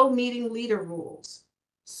 Follow meeting leader rules.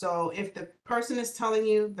 So if the person is telling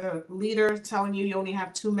you, the leader telling you only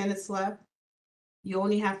have 2 minutes left, you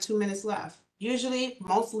only have 2 minutes left. Usually,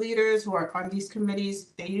 most leaders who are on these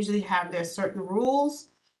committees, they usually have their certain rules,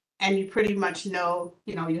 and you pretty much know,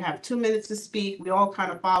 you have 2 minutes to speak. We all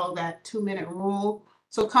kind of follow that 2-minute rule.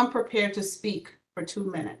 So come prepared to speak for 2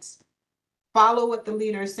 minutes. Follow what the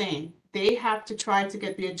leader is saying. They have to try to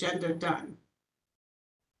get the agenda done.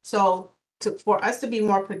 So for us to be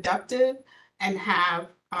more productive and have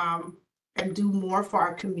and do more for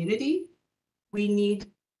our community, we need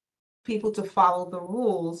people to follow the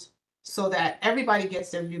rules so that everybody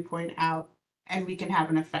gets their viewpoint out and we can have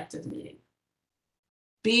an effective meeting.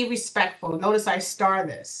 Be respectful. Notice I star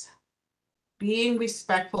this. Being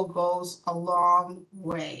respectful goes a long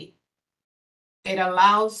way. It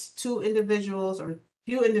allows two individuals or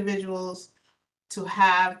few individuals to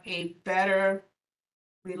have a better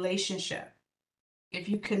relationship. If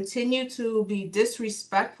you continue to be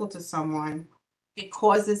disrespectful to someone, it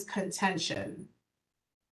causes contention.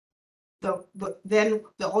 Then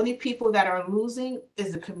the only people that are losing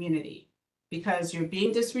is the community, because you're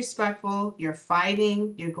being disrespectful, you're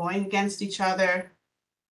fighting, you're going against each other,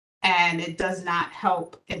 and it does not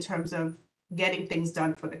help in terms of getting things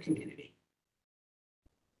done for the community.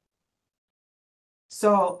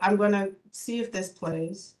 So I'm gonna see if this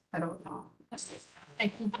plays. I don't know. I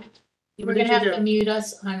think What we're did gonna you have to do? mute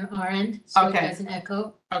us on our end, so it Okay. doesn't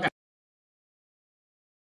echo.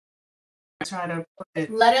 Try to put it.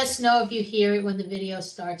 Let us know if you hear it when the video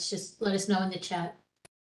starts, just let us know in the chat.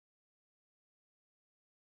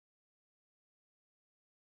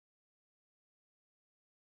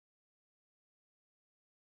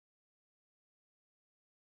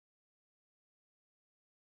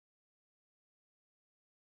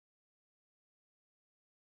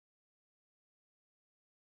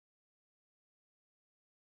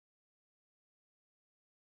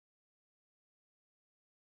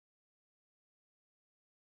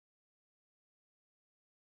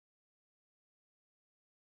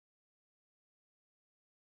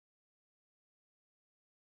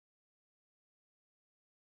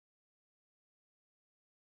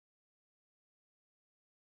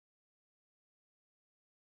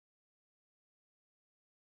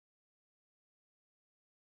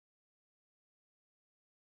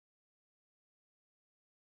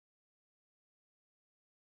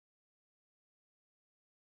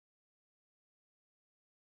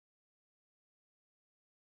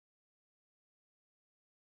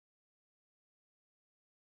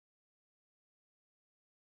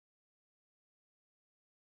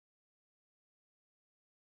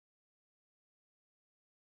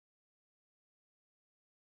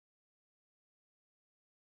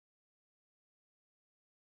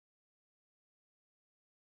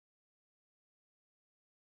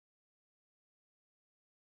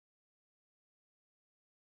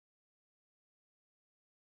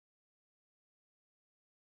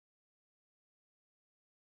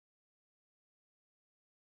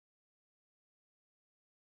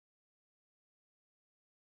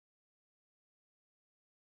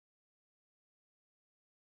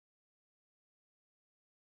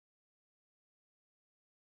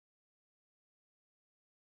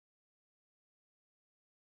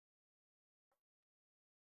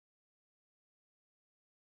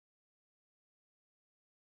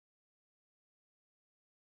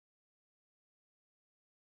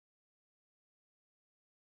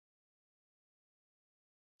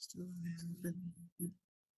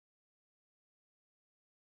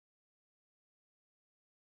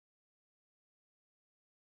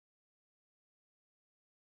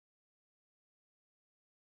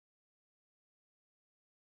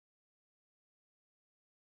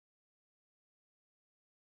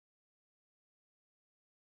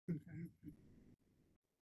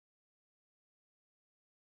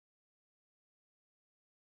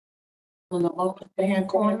 On the lower hand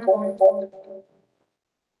corner.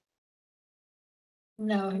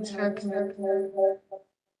 No, it's her.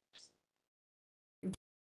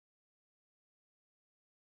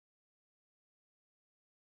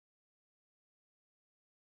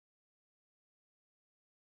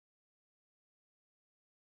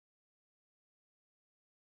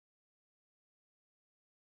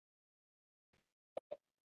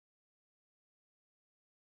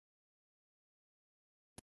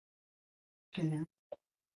 Yeah.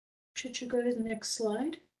 Should you go to the next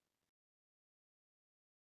slide?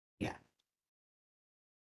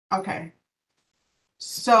 Okay.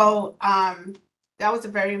 So, that was a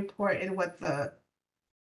very important what the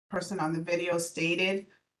person on the video stated,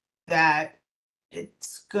 that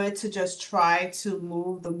it's good to just try to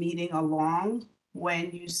move the meeting along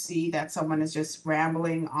when you see that someone is just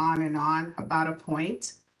rambling on and on about a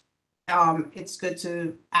point. It's good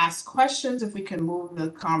to ask questions if we can move the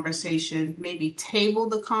conversation, maybe table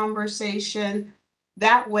the conversation.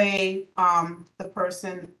 That way, the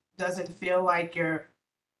person doesn't feel like you're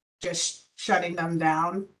just shutting them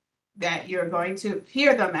down, that you're going to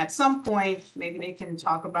hear them at some point. Maybe they can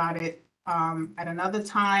talk about it at another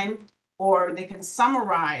time, or they can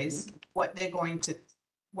summarize what they're going to,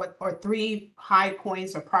 what, or 3 high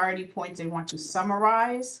points or priority points they want to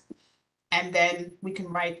summarize. And then we can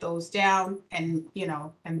write those down and,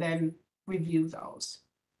 and then review those.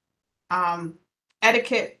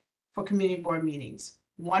 Etiquette for community board meetings.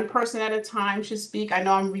 One person at a time should speak. I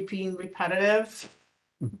know I'm being repetitive,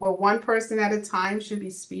 but one person at a time should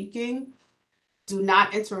be speaking. Do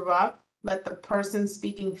not interrupt. Let the person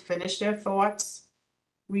speaking finish their thoughts.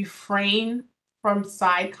 Refrain from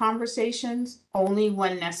side conversations only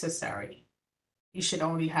when necessary. You should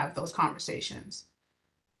only have those conversations.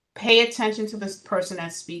 Pay attention to this person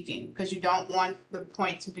that's speaking, because you don't want the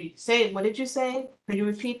point to be, say, what did you say? Could you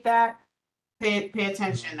repeat that? Pay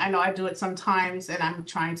attention. I know I do it sometimes, and I'm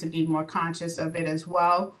trying to be more conscious of it as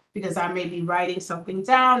well, because I may be writing something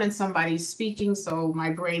down and somebody's speaking, so my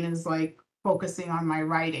brain is like focusing on my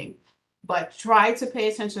writing. But try to pay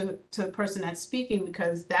attention to the person that's speaking,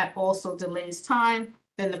 because that also delays time.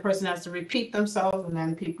 Then the person has to repeat themselves, and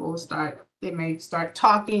then people they may start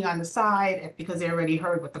talking on the side because they already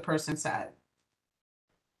heard what the person said.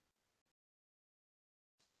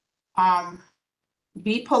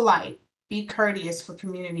 Be polite, be courteous for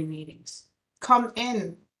community meetings. Come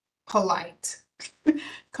in polite.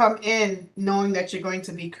 Come in knowing that you're going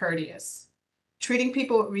to be courteous. Treating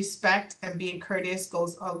people with respect and being courteous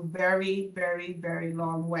goes a very, very, very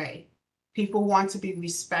long way. People want to be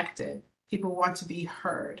respected. People want to be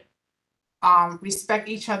heard. Respect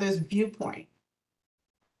each other's viewpoint.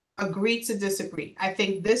 Agree to disagree. I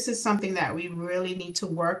think this is something that we really need to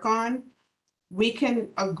work on. We can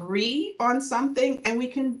agree on something and we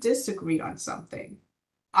can disagree on something.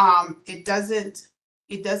 It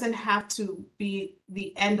doesn't have to be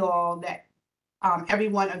the end all that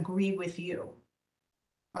everyone agree with you.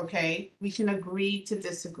 Okay, we can agree to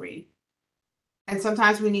disagree. And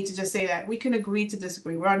sometimes we need to just say that we can agree to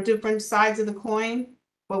disagree. We're on different sides of the coin,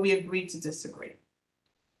 but we agree to disagree.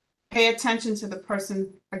 Pay attention to the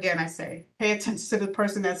person, again, I say, pay attention to the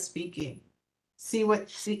person that's speaking.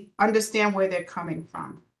 Understand where they're coming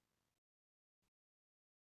from.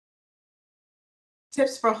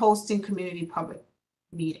 Tips for hosting community public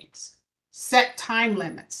meetings. Set time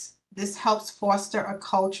limits. This helps foster a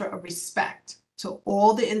culture of respect to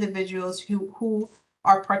all the individuals who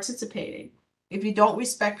are participating. If you don't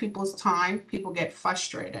respect people's time, people get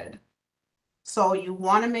frustrated. So you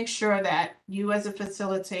want to make sure that you as a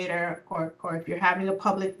facilitator, or if you're having a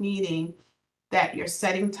public meeting, that you're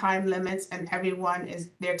setting time limits and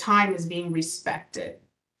their time is being respected.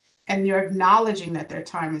 And you're acknowledging that their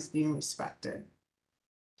time is being respected.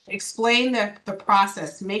 Explain the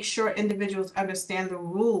process. Make sure individuals understand the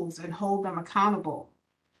rules and hold them accountable.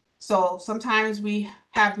 So sometimes we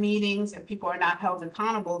have meetings and people are not held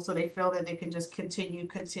accountable, so they feel that they can just continue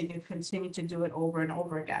to do it over and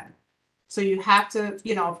over again. So you have to,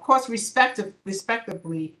 of course,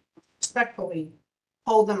 respectfully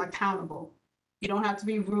hold them accountable. You don't have to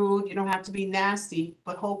be rude, you don't have to be nasty,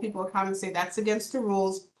 but hold people accountable and say, that's against the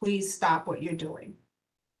rules, please stop what you're doing.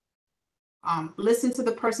 Listen to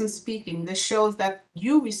the person speaking. This shows that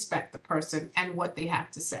you respect the person and what they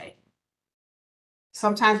have to say.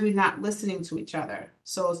 Sometimes we're not listening to each other.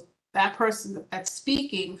 So that person that's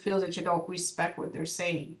speaking feels that you don't respect what they're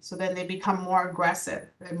saying. So then they become more aggressive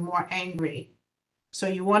and more angry. So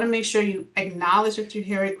you want to make sure you acknowledge that you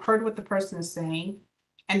heard what the person is saying,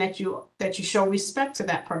 and that you show respect to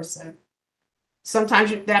that person.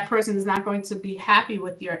 Sometimes that person is not going to be happy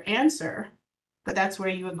with your answer, but that's where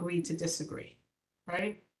you agree to disagree,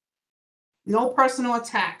 right? No personal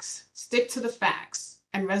attacks. Stick to the facts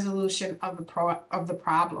and resolution of the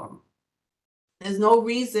problem. There's no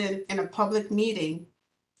reason in a public meeting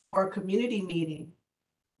or a community meeting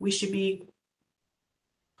we should be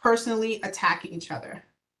personally attacking each other.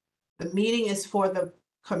 The meeting is for the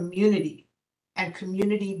community and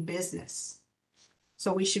community business.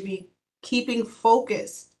 So we should be keeping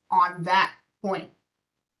focus on that point.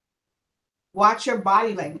 watch your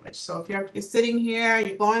body language. So if you're sitting here,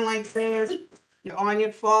 you're going like this, you're on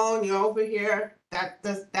your phone, you're over here,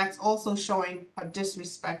 that's also showing a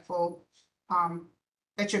disrespectful,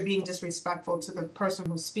 that you're being disrespectful to the person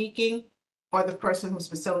who's speaking or the person who's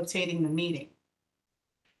facilitating the meeting.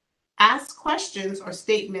 Ask questions or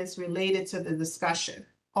statements related to the discussion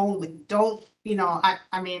only. Don't,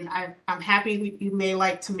 I'm happy you may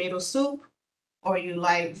like tomato soup or you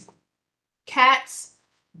like cats,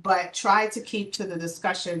 but try to keep to the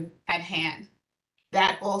discussion at hand.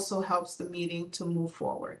 That also helps the meeting to move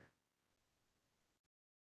forward.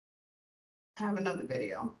 I have another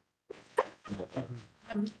video.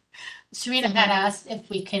 Serena had asked if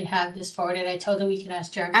we can have this forwarded. I told her we can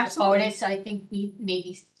ask Jeremy to forward it, so I think we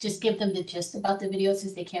maybe just give them the gist about the video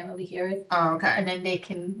since they can't really hear it, Oh, okay. and then they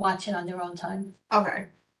can watch it on their own time. Okay.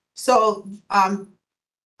 So,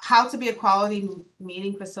 how to be a quality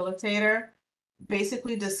meeting facilitator,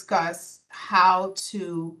 basically discuss how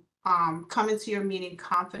to come into your meeting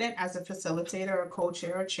confident as a facilitator, a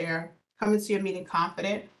co-chair, or chair. Come into your meeting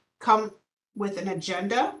confident. Come with an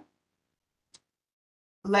agenda.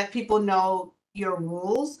 Let people know your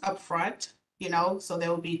rules up front, so there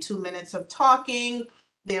will be 2 minutes of talking.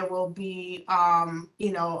 There will be, there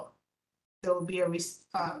will be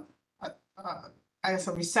I guess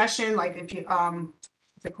a recession, like if you,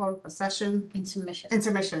 what's it called, a session?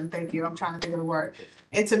 Intermission, thank you, I'm trying to think of the word.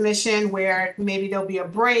 Intermission where maybe there'll be a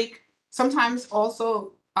break. Sometimes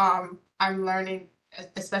also, I'm learning,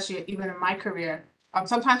 especially even in my career,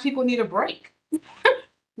 sometimes people need a break.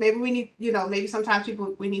 Maybe we need, maybe sometimes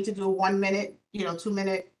we need to do a 1 minute, 2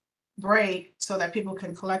 minute break so that people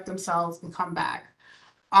can collect themselves and come back.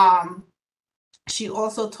 She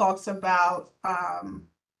also talks about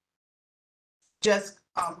just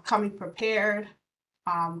coming prepared,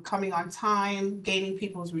 coming on time, gaining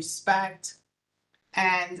people's respect,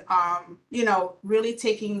 and really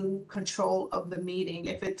taking control of the meeting.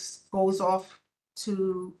 If it goes off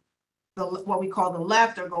to what we call the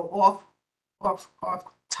left or go off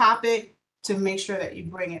topic, to make sure that you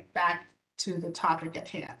bring it back to the topic at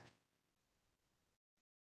hand.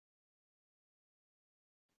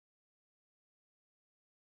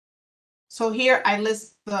 So here I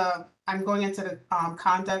list I'm going into the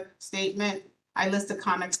conduct statement. I list the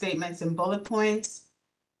conduct statements in bullet points.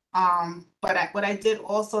 But what I did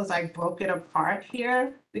also is I broke it apart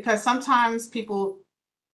here because sometimes people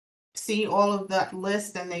see all of that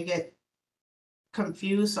list and they get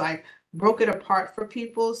confused. So I broke it apart for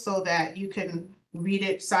people so that you can read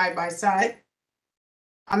it side by side.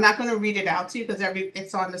 I'm not going to read it out to you because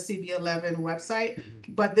it's on the CB11 website,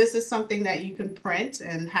 but this is something that you can print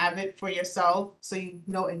and have it for yourself so you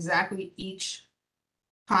know exactly each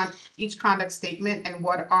conduct statement and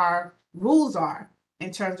what our rules are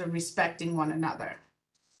in terms of respecting one another.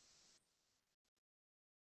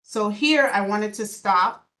 So here I wanted to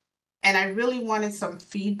stop and I really wanted some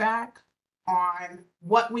feedback on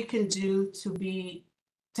what we can do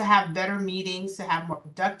to have better meetings, to have more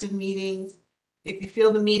productive meetings. If you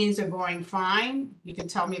feel the meetings are going fine, you can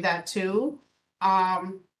tell me that too.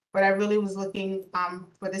 But I really was looking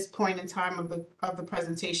for this point in time of the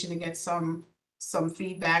presentation to get some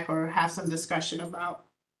feedback or have some discussion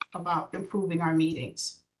about improving our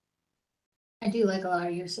meetings. I do like a lot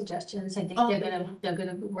of your suggestions. I think they're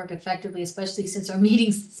gonna work effectively, especially since our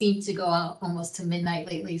meetings seem to go out almost to midnight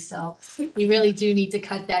lately. So we really do need to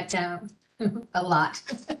cut that down a lot.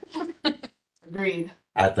 Agreed.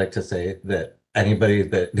 I'd like to say that anybody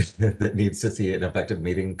that that needs to see an effective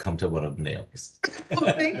meeting, come to one of Naomi's.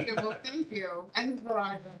 Well, thank you. Well, thank you. And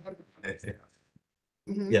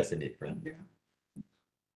Yes, indeed, friend. Yeah.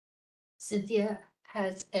 Cynthia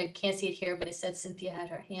has, I can't see it here, but it said Cynthia had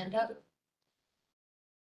her hand up.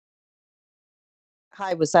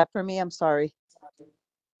 Hi, was that for me? I'm sorry.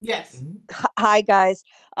 Yes. Hi, guys.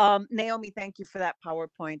 Naomi, thank you for that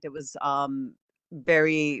PowerPoint. It was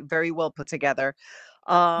very, very well put together.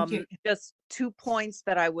 Just 2 points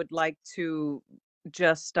that I would like to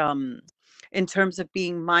just in terms of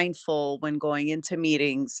being mindful when going into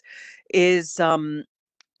meetings is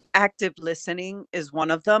active listening is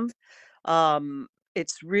one of them.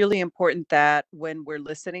 It's really important that when we're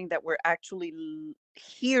listening, that we're actually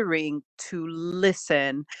hearing to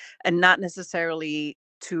listen and not necessarily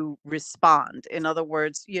to respond. In other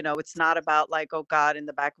words, it's not about like, oh God, in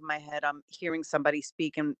the back of my head, I'm hearing somebody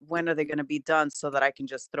speak and when are they going to be done so that I can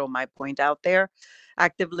just throw my point out there.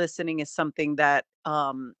 Active listening is something that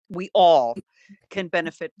we all can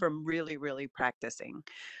benefit from really, really practicing.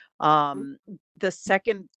 The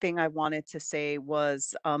second thing I wanted to say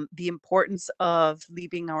was the importance of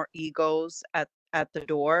leaving our egos at the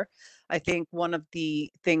door. I think one of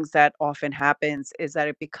the things that often happens is that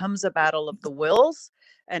it becomes a battle of the wills,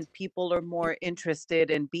 and people are more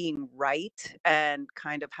interested in being right and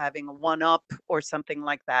kind of having a one up or something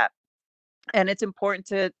like that. And it's important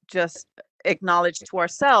to just acknowledge to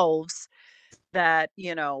ourselves that,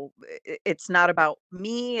 it's not about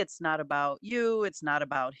me, it's not about you, it's not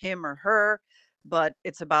about him or her, but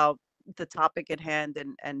it's about the topic at hand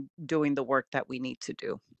and doing the work that we need to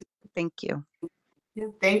do. Thank you. Yeah,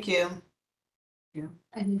 thank you.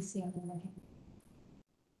 I didn't see anything.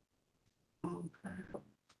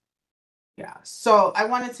 Yeah, so I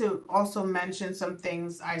wanted to also mention some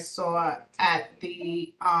things I saw at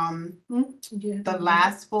the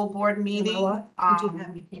last full board meeting.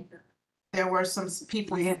 There were some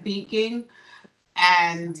people speaking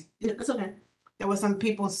and It's okay. there were some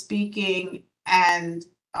people speaking and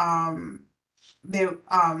they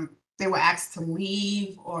were asked to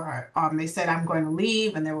leave or they said I'm going to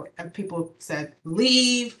leave and people said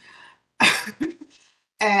leave.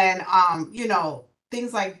 And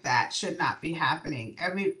things like that should not be happening.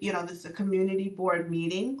 This is a community board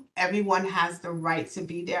meeting. Everyone has the right to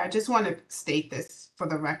be there. I just want to state this for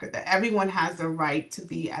the record that everyone has the right to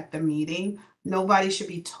be at the meeting. Nobody should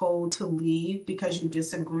be told to leave because you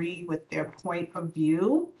disagree with their point of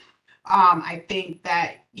view. I think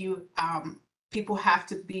that people have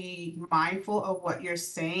to be mindful of what you're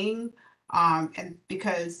saying. And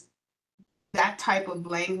because that type of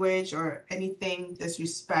language or anything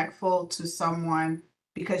disrespectful to someone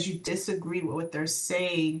because you disagree with what they're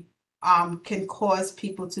saying can cause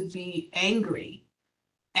people to be angry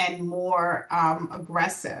and more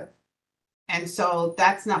aggressive. And so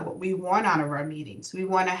that's not what we want out of our meetings. We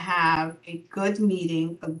want to have a good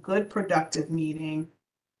meeting, a good productive meeting.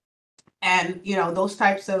 And, those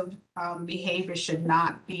types of behavior should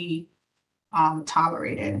not be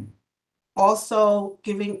tolerated. Also,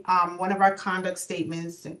 giving one of our conduct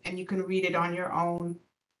statements, and you can read it on your own,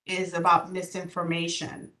 is about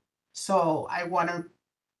misinformation. So I want to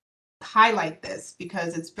highlight this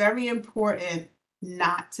because it's very important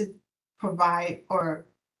not to provide or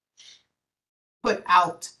put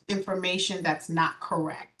out information that's not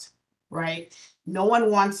correct, right? No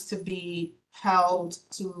one wants to be held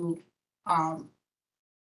to a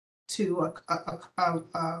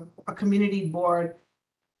community board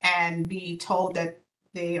and be told that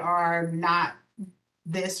they are not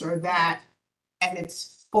this or that, and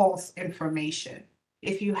it's false information.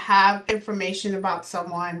 If you have information about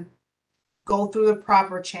someone, go through the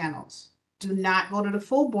proper channels. Do not go to the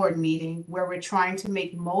full board meeting where we're trying to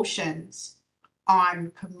make motions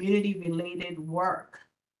on community-related work.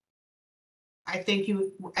 I think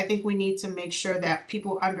we need to make sure that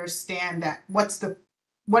people understand that what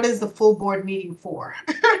is the full board meeting for?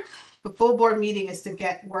 The full board meeting is to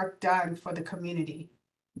get work done for the community,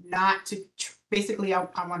 not to basically, I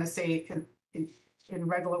want to say in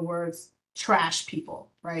regular words, trash people,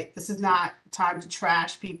 right? This is not time to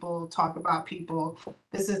trash people, talk about people.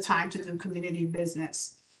 This is a time to do community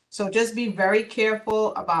business. So just be very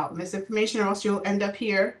careful about misinformation or else you'll end up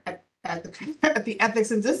here at the Ethics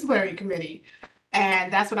and Disciplinary Committee.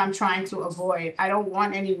 And that's what I'm trying to avoid. I don't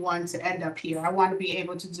want anyone to end up here. I want to be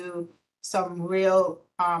able to do some real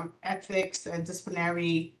ethics and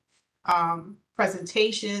disciplinary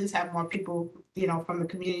presentations, have more people, from the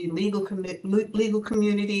community, legal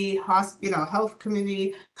community, health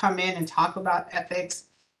community come in and talk about ethics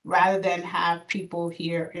rather than have people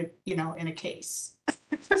here, in a case.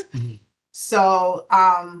 So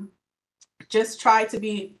just try to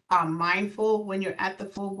be mindful when you're at the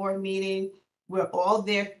full board meeting. We're all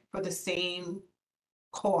there for the same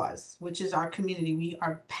cause, which is our community. We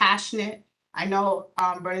are passionate. I know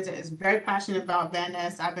Bernadette is very passionate about Van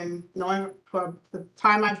Ness. I've been knowing for the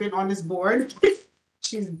time I've been on this board.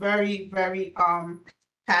 She's very, very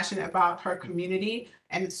passionate about her community,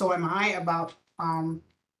 and so am I about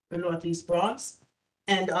the Northeast Bronx.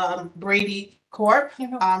 And Brady Corp,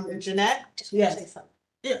 and Jeanette. Yes.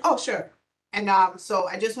 Yeah, oh, sure. And so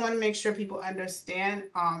I just want to make sure people understand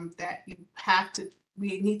that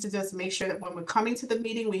we need to just make sure that when we're coming to the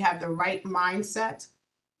meeting, we have the right mindset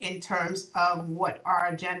in terms of what our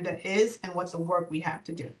agenda is and what the work we have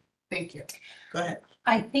to do. Thank you. Go ahead.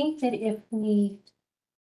 I think that if we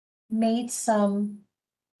made some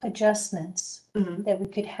adjustments, that we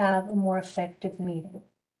could have a more effective meeting.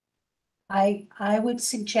 I would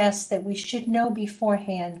suggest that we should know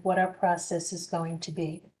beforehand what our process is going to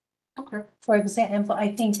be. Okay. For example,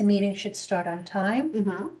 I think the meeting should start on time.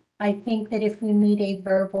 Mm-hmm. I think that if we need a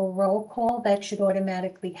verbal roll call, that should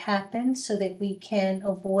automatically happen so that we can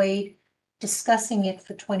avoid discussing it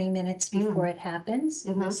for 20 minutes before it happens.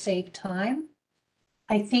 It will save time.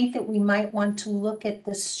 I think that we might want to look at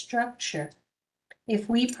the structure. If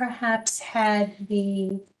we perhaps had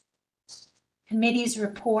the committee's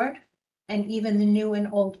report and even the new and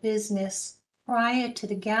old business prior to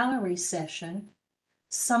the gallery session,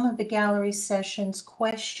 some of the gallery session's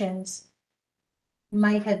questions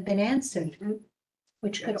might have been answered,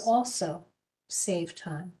 which could Yes. also save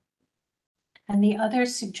time. And the other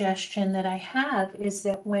suggestion that I have is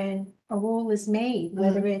that when a rule is made,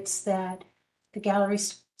 whether it's that the gallery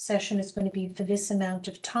session is going to be for this amount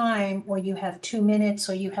of time, or you have 2 minutes,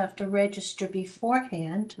 or you have to register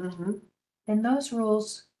beforehand, then those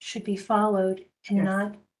rules should be followed and Yes.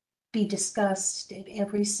 not be discussed at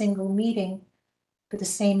every single meeting for the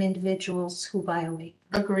same individuals who violate.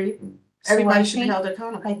 Agreed. So Everybody I should be think- held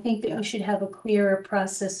accountable. I think that we should have a clearer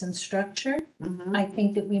process and structure. I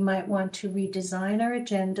think that we might want to redesign our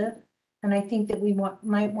agenda. And I think that we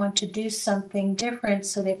might want to do something different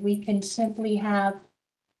so that we can simply have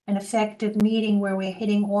an effective meeting where we're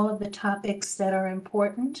hitting all of the topics that are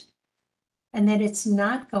important. And that it's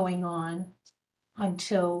not going on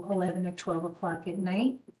until 11 or 12 o'clock at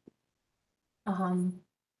night.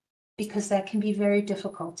 Because that can be very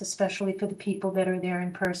difficult, especially for the people that are there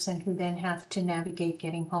in person who then have to navigate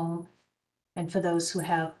getting home. And for those who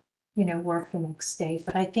have, work the next day.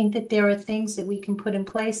 But I think that there are things that we can put in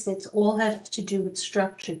place that's all has to do with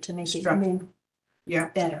structure to make it Structure. move Yeah.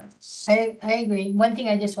 better. I agree. One thing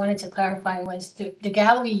I just wanted to clarify was the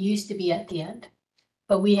gallery used to be at the end.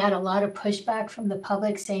 But we had a lot of pushback from the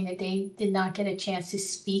public saying that they did not get a chance to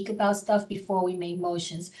speak about stuff before we made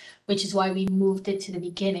motions, which is why we moved it to the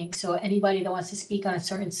beginning. So anybody that wants to speak on a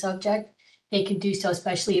certain subject, they can do so,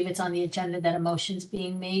 especially if it's on the agenda that a motion's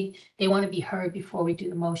being made. They want to be heard before we do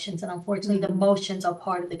the motions. And unfortunately, the motions are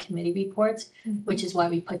part of the committee reports, which is why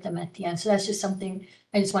we put them at the end. So that's just something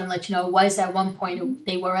I just want to let you know. It was at one point,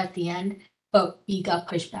 they were at the end, but we got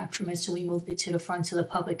pushback from it. So we moved it to the front so the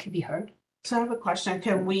public could be heard. So I have a question.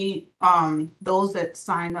 Can we, those that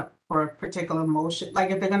sign up for a particular motion, like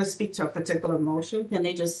if they're gonna speak to a particular motion, can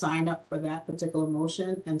they just sign up for that particular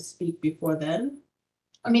motion and speak before then?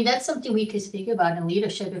 I mean, that's something we could speak about in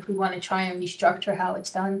leadership if we want to try and restructure how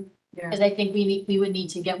it's done. Yeah. Because I think we would need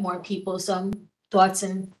to get more people some thoughts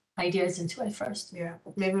and ideas into it first. Yeah,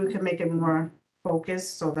 maybe we can make it more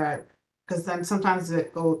focused so that, because then sometimes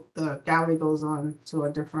the gallery goes on to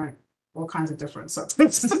all kinds of different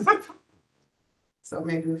subjects. So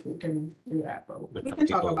maybe if we can do that, but But we some can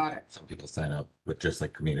talk people- about it. Some people sign up with just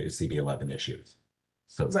like community CB11 issues.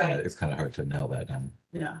 So Right. it's kind of hard to nail that down.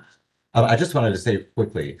 Yeah. I just wanted to say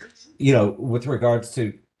quickly, with regards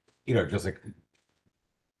to, just like,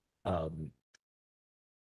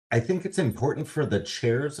 I think it's important for the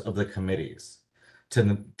chairs of the committees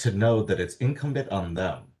to know that it's incumbent on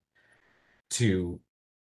them to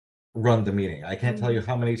run the meeting. I can't tell you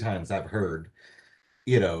how many times I've heard,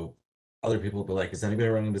 other people be like, is anybody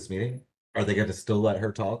running this meeting? Are they going to still let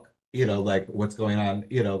her talk? Like what's going on?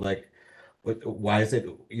 Like, why is it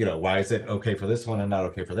okay for this one and not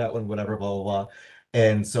okay for that one, whatever, blah, blah, blah.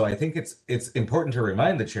 And so I think it's important to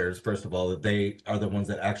remind the chairs, first of all, that they are the ones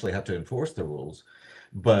that actually have to enforce the rules,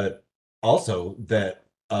 but also that,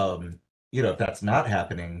 if that's not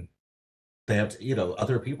happening, they have to,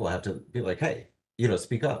 other people have to be like, hey,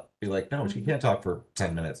 speak up, be like, no, she can't talk for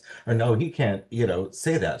 10 minutes, or no, he can't,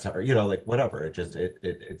 say that to her, like whatever.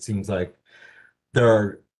 It seems like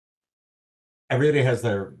everybody has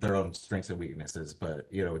their own strengths and weaknesses, but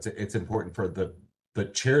it's important for the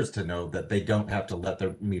chairs to know that they don't have to let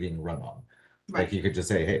their meeting run on. Like Right. you could just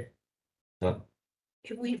say, hey, done.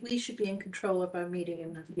 We should be in control of our meeting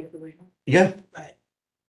and not the other way. Yeah, Right.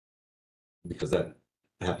 because that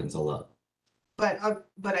happens a lot. But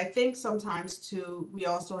I think sometimes too, we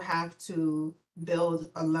also have to build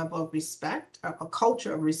a level of respect, a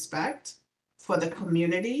culture of respect for the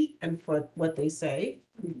community and for what they say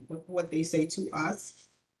to us.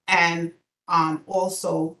 And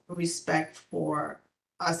also respect for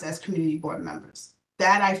us as community board members.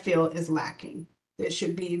 That I feel is lacking. There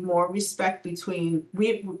should be more respect between,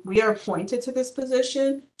 we are appointed to this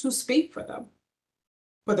position to speak for them,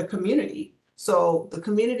 for the community. So the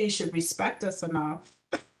community should respect us enough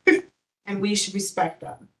and we should respect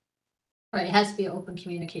them. Right, it has to be open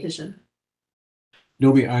communication.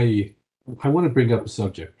 Nobi, I want to bring up a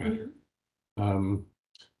subject matter.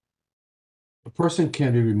 A person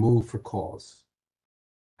can be removed for cause.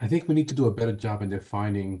 I think we need to do a better job in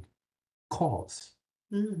defining cause,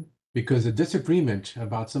 because a disagreement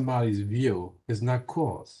about somebody's view is not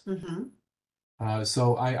cause.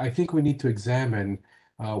 So I think we need to examine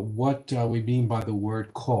what we mean by the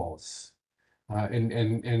word cause,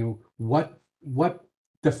 and what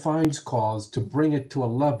defines cause to bring it to a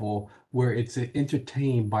level where it's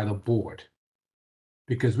entertained by the board.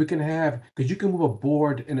 Because you can move a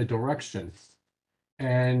board in a direction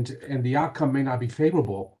and the outcome may not be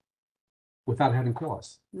favorable without having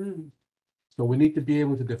cause. So we need to be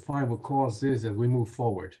able to define what cause is as we move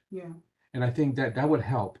forward. Yeah. And I think that would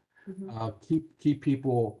help Mhm. keep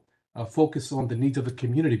people focused on the needs of the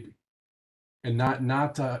community and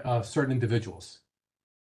not certain individuals.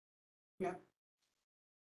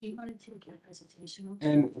 You wanted to get a presentation?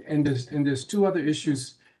 And there's two other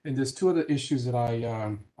issues,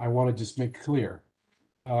 that I want to just make clear.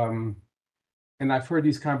 And I've heard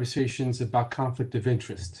these conversations about conflict of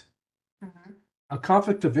interest. Mhm. A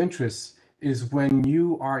conflict of interest is when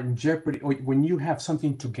you are in jeopardy or when you have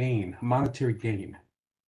something to gain, monetary gain.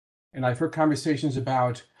 And I've heard conversations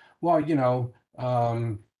about, well,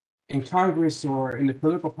 in Congress or in the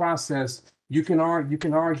political process, you can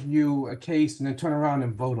argue a case and then turn around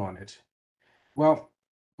and vote on it. Well,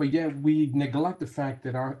 but yet we neglect the fact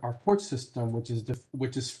that our court system,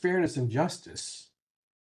 which is fairness and justice,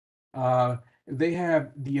 they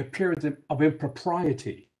have the appearance of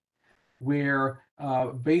impropriety, where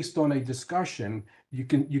based on a discussion, you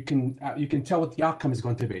can tell what the outcome is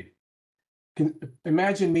going to be.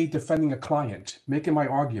 Imagine me defending a client, making my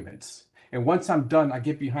arguments, and once I'm done, I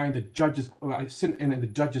get behind the judge's, or I sit in the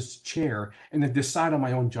judge's chair and then decide on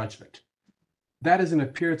my own judgment. That is an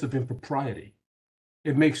appearance of impropriety.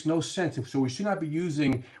 It makes no sense. So we should not be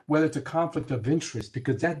using whether it's a conflict of interest,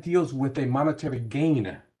 because that deals with a monetary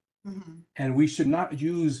gain. Mhm. And we should not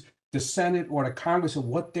use the Senate or the Congress of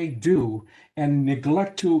what they do and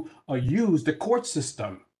neglect to use the court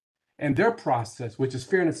system and their process, which is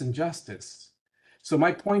fairness and justice. So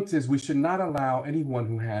my point is, we should not allow anyone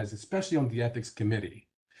who has, especially on the ethics committee,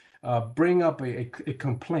 bring up a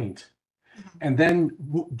complaint and then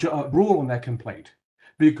rule on that complaint,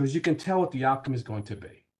 because you can tell what the outcome is going to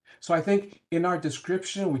be. So I think in our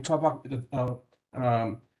description, we talk about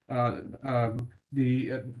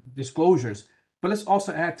the disclosures, but let's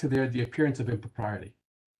also add to there the appearance of impropriety.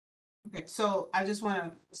 Okay, so I just want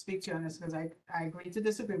to speak to you on this because I agree to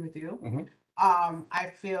disagree with you. Mhm.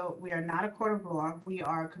 I feel we are not a court of law. We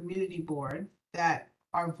are a community board that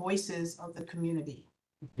are voices of the community.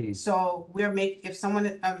 So if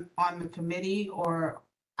someone on the committee or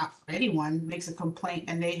anyone makes a complaint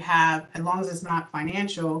and they have, as long as it's not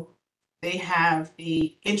financial, they have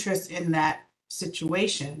the interest in that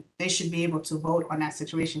situation, they should be able to vote on that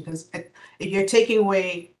situation. Because if you're taking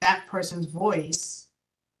away that person's voice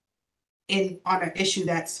on an issue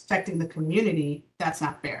that's affecting the community, that's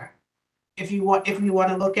not fair. If you want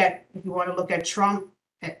to look at Trump,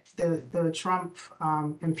 the Trump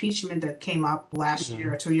impeachment that came up last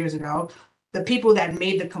year or 2 years ago, the people that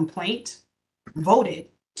made the complaint voted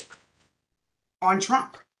on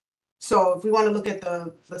Trump. So if we want to look at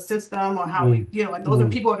the system or how we, and those are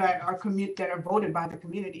people that are voted by the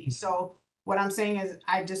community. So what I'm saying is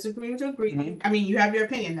I disagree to agree. I mean, you have your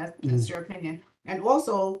opinion, that's your opinion. And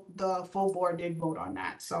also the full board did vote on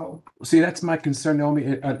that, so. See, that's my concern,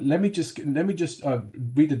 Naomi. Let me just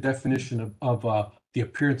read the definition of the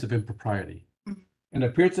appearance of impropriety. An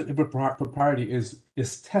appearance of impropriety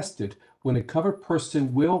is tested when a covered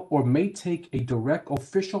person will or may take a direct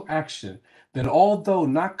official action that, although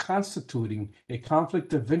not constituting a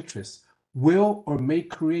conflict of interest, will or may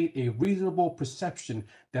create a reasonable perception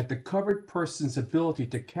that the covered person's ability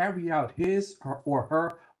to carry out his or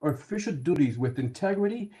her official duties with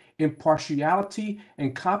integrity, impartiality,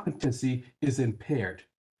 and competency is impaired.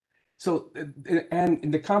 So, and in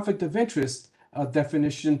the conflict of interest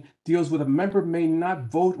definition deals with a member may not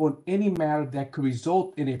vote on any matter that could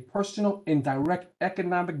result in a personal and direct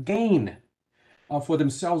economic gain for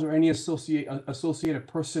themselves or any associated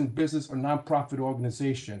person, business, or nonprofit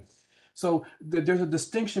organization. So there's a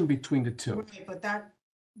distinction between the two. Right, but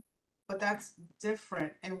that's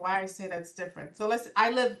different, and why I say that's different. So I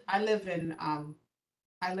live in, I'm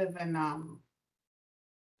trying to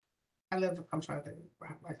think,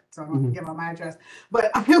 so I don't give out my address,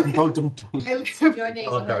 but I live Oh, don't. Your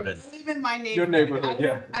neighborhood. I live in my neighborhood. Your neighborhood,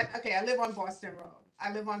 yeah. I live on Boston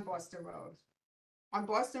Road. On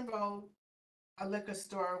Boston Road, a liquor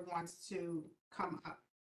store wants to come up,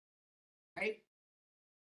 right?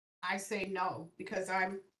 I say no, because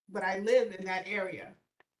but I live in that area.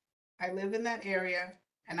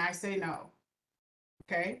 And I say no.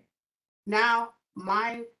 Okay? Now,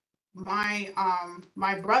 my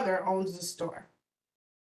brother owns the store.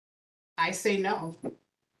 I say no.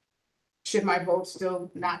 Should my vote still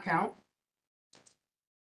not count?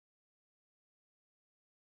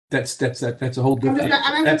 That's a whole different.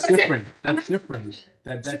 That's different. That's different.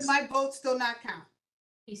 Should my vote still not count?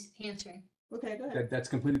 He's answering. Okay, go ahead. That's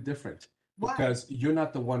completely different. Why? Because you're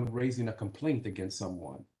not the one raising a complaint against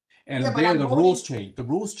someone. And Yeah, but there, I'm the voting- rules change. The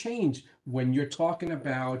rules change when you're talking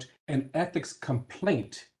about an ethics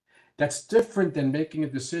complaint. That's different than making a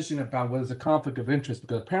decision about whether there's a conflict of interest,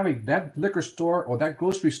 because apparently that liquor store or that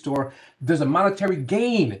grocery store, there's a monetary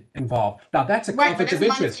gain involved. Now, that's a Right, but conflict it's of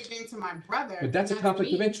money interest. taken to my brother. But that's a not to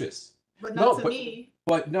conflict of me. interest. But No, not to but- me.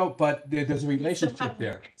 But there's a I still relationship have-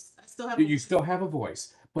 there. I still have. You still have a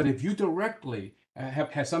voice. But if you directly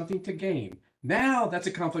have something to gain, now that's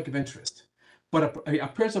a conflict of interest. But a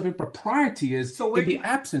appearance of impropriety is So where in the do-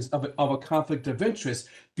 absence of a conflict of interest,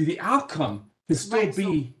 the outcome can still Right,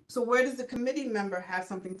 be So where does the committee member have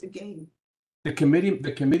something to gain? the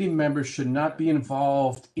committee members should not be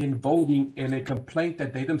involved in voting in a complaint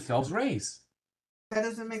that they themselves raise. That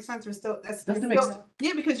doesn't make sense. We're still, that's. Doesn't make still- sense.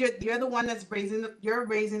 Yeah, because you're the one that's you're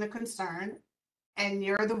raising a concern and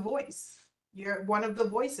you're the voice. You're one of the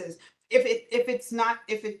voices. If it's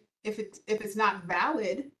not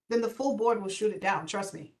valid, then the full board will shoot it down.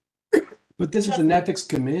 Trust me. But this is an ethics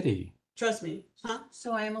committee. Trust me, huh?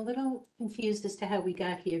 So I'm a little confused as to how we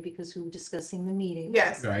got here because we were discussing the meeting.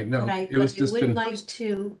 Yes. Right, no, But I it was just would been, like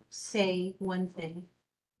to say one thing,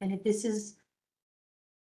 and if this is,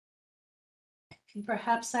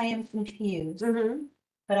 perhaps I am confused, Mm-hmm.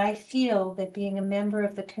 but I feel that being a member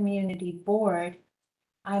of the community board,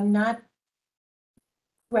 I'm not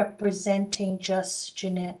representing just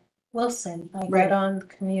Jeanette Wilson. I Right. got on the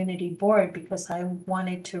community board because I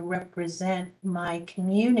wanted to represent my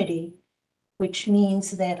community, which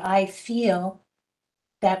means that I feel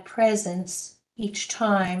that presence each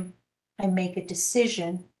time I make a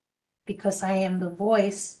decision because I am the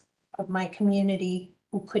voice of my community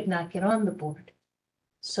who could not get on the board.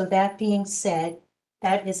 So that being said,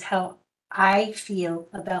 that is how I feel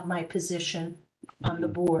about my position on the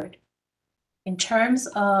board. In terms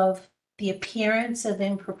of the appearance of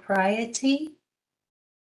impropriety,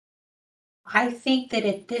 I think that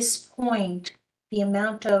at this point, the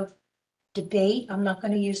amount of debate, I'm not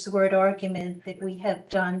going to use the word argument, that we have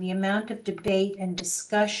done, the amount of debate and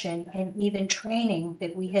discussion and even training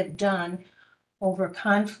that we have done over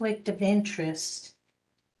conflict of interest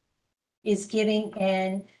is giving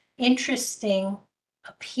an interesting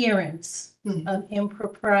appearance of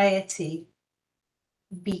impropriety,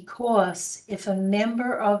 because if a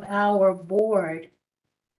member of our board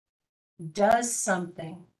does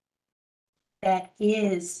something that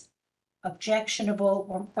is objectionable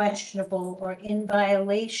or questionable or in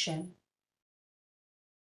violation,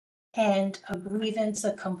 and a grievance,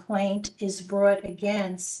 a complaint is brought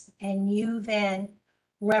against, and you then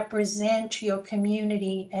represent your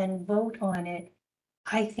community and vote on it,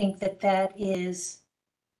 I think that that is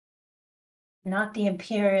not the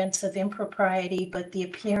appearance of impropriety, but the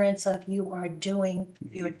appearance of you are doing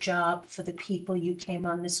your job for the people you came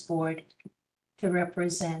on this board to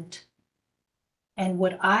represent. And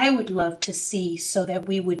what I would love to see, so that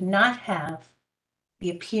we would not have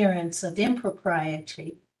the appearance of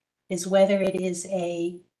impropriety, is whether it is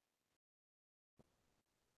a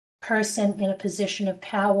person in a position of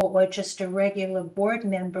power or just a regular board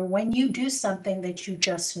member, when you do something that you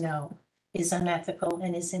just know is unethical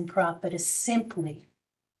and is improper, to simply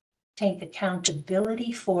take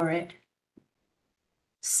accountability for it,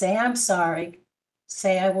 say I'm sorry,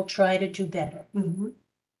 say I will try to do better,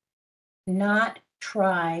 not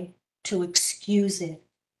try to excuse it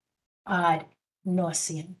ad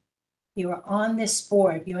nauseam. You are on this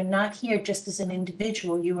board. You are not here just as an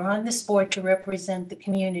individual. You are on this board to represent the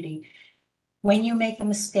community. When you make a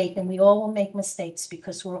mistake, and we all will make mistakes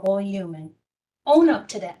because we're all human, own up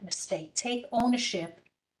to that mistake. Take ownership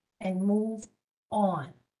and move on.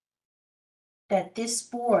 That this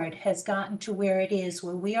board has gotten to where it is,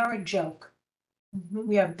 where we are a joke.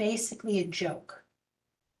 We are basically a joke.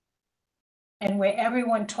 And where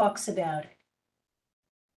everyone talks about it.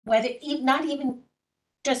 Whether, not even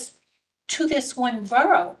just to this one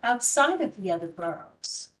borough, outside of the other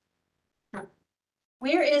boroughs.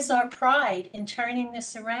 Where is our pride in turning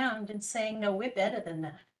this around and saying, no, we're better than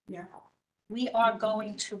that? Yeah. We are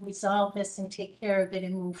going to resolve this and take care of it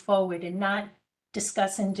and move forward, and not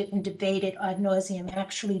discuss and debate it ad nauseum,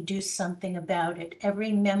 actually do something about it.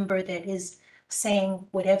 Every member that is saying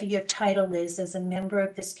whatever your title is as a member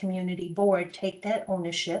of this community board, take that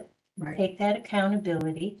ownership, Right. take that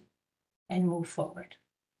accountability, and move forward.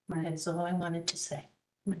 That's all I wanted to say.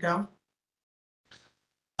 Miguel?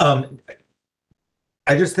 I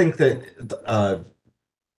just think that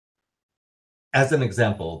as an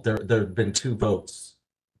example, there have been two votes.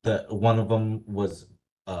 That one of them was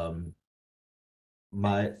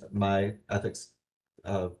my ethics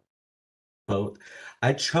both.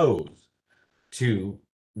 I chose to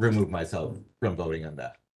remove myself from voting on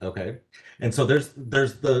that. Okay. And so there's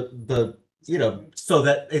the, you know, so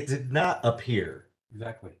that it did not appear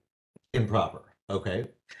Exactly. improper. Okay.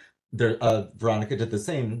 There, Veronica did the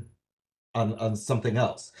same on something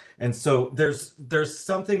else. And so there's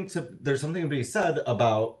something to be said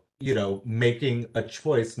about, you know, making a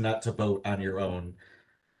choice not to vote on your own,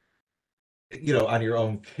 you know, on your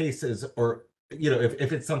own cases, or, you know,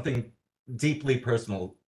 if it's something deeply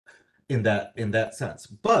personal in that sense.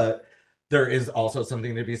 But there is also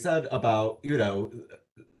something to be said about, you know,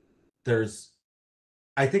 there's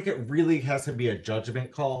I think it really has to be a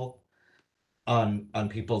judgment call on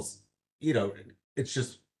people's, you know, it's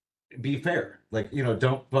just be fair. Like, you know,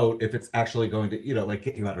 don't vote if it's actually going to, you know, like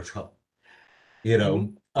get you out of trouble. You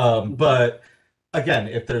know, but again,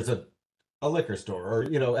 if there's a liquor store or,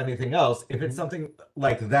 you know, anything else, if it's something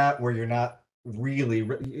like that where you're not really,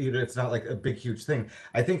 you know, it's not like a big huge thing.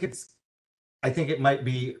 I think it might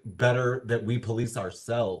be better that we police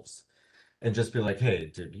ourselves and just be like, hey,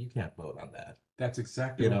 dude, you can't vote on that. That's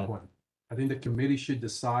exactly You my know? point. I think the committee should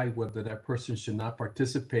decide whether that person should not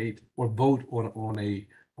participate or vote on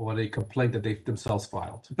a complaint that they themselves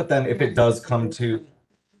filed. But then if it does come to,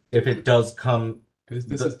 if it does come,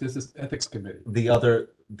 This is ethics committee. the other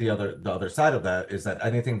side of that is that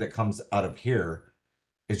anything that comes out of here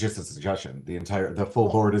is just a suggestion. The full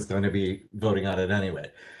board is going to be voting on it anyway.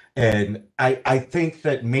 And I think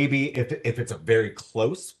that maybe if it's a very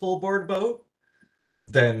close full board vote,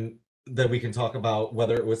 then we can talk about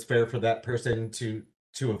whether it was fair for that person to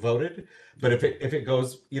have voted. But if it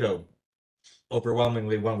goes, you know,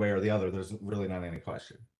 overwhelmingly one way or the other, there's really not any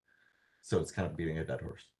question. So it's kind of beating a dead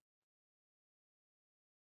horse.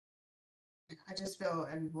 I just feel,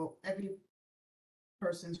 and well, every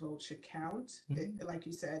person's vote should count. Like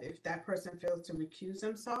you said, if that person fails to recuse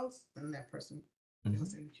themselves, then that person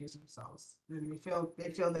fails to recuse themselves. Then they feel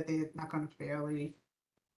that they're not going to fairly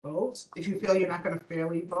vote. If you feel you're not going to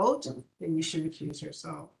fairly vote, then you should recuse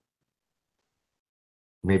yourself.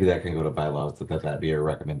 Maybe that can go to bylaws, that be a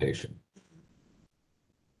recommendation.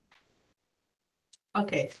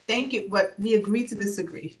 Okay, thank you, but we agree to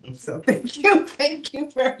disagree. So thank you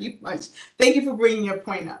very much. Thank you for bringing your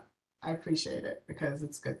point up. I appreciate it because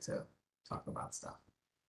it's good to talk about stuff.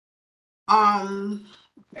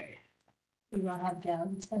 Okay, We don't have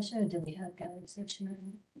gallery session, or do we have gallery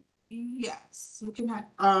session? yes, we can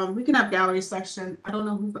have gallery section. I don't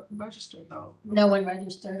know who registered though. No one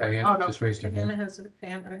registered. Diane, Oh, no. just raised your hand. has a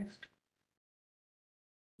fan raised.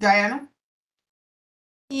 Diana?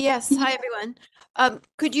 Yes, hi, everyone.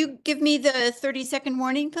 Could you give me the 30-second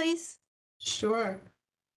warning, please? Sure.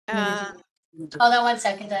 Uh, Hold on 1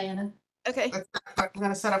 second, Diana. Okay, I'm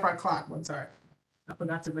gonna set up our clock. One sorry. I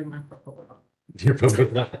forgot to bring my purple up. You're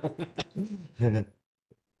probably not.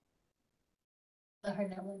 Let her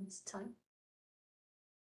know when it's time.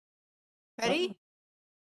 ready?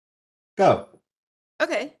 Go.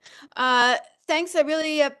 Okay. Thanks. I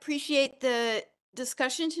really appreciate the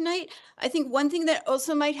discussion tonight. I think one thing that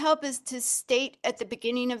also might help is to state at the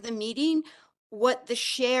beginning of the meeting what the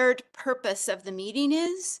shared purpose of the meeting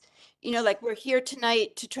is. You know, like we're here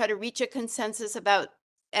tonight to try to reach a consensus about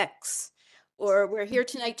X, or we're here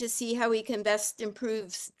tonight to see how we can best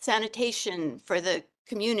improve sanitation for the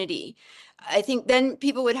community. I think then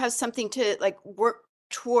people would have something to like work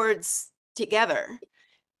towards together.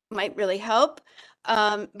 Might really help.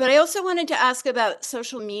 But I also wanted to ask about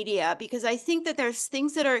social media, because I think that there's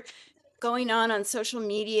things that are going on social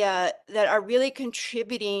media that are really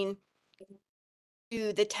contributing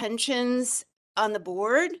to the tensions on the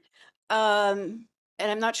board. And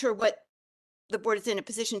I'm not sure what the board is in a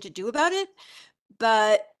position to do about it.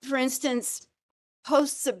 But for instance,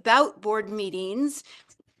 posts about board meetings,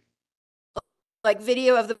 like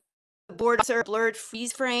video of the board blurred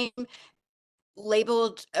freeze frame,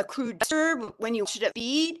 labeled a crude gesture when you watch it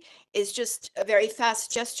feed, is just a very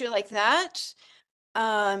fast gesture like that.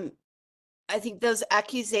 I think those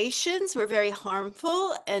accusations were very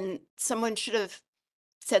harmful and someone should have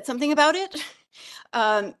said something about it.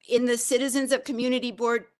 In the Citizens of Community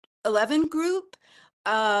Board 11 group,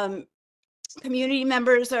 community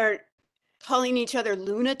members are calling each other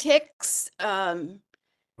lunatics. I've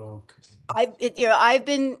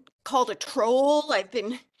been called a troll. I've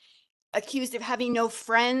been accused of having no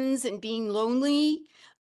friends and being lonely.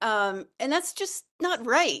 And that's just not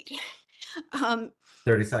right. 30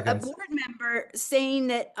 A seconds. board member saying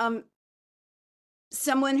that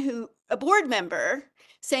a board member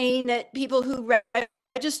saying that people who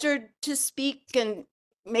registered to speak and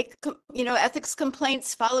make ethics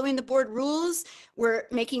complaints following the board rules were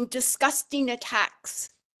making disgusting attacks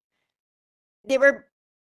they were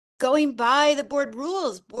going by the board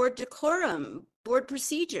rules, board decorum, board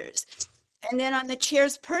procedures. And then on the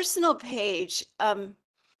chair's personal page,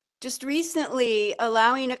 just recently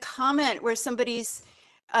allowing a comment where somebody's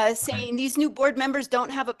saying these new board members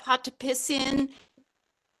don't have a pot to piss in.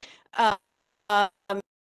 Um,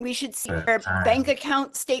 we should see their bank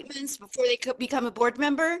account statements before they could become a board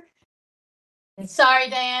member. Sorry,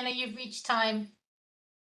 Diana, you've reached time.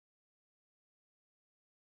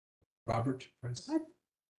 Robert? Prince?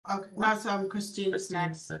 Okay, now so Christine's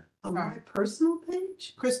next. On my Sorry. personal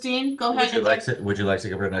page? Christine, go Would ahead. you like to, would you like to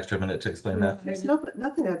give her an extra minute to explain that? There's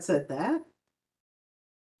nothing that said that.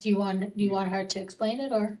 Do you want her to explain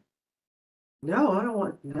it or? No, I don't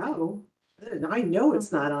want, no. I know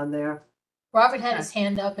it's not on there. Robert had his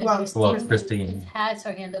hand up and Well, Christine. has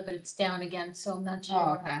her hand up, but it's down again, so I'm not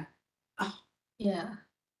Oh, sure. okay. Yeah.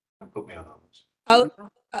 Put me on that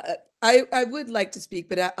list. I would like to speak,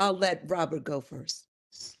 but I'll let Robert go first.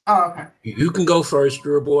 Oh, okay. You can go first.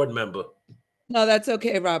 You're a board member. No, that's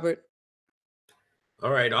okay, Robert. All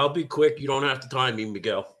right, I'll be quick. You don't have to time me,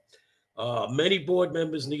 Miguel. Many board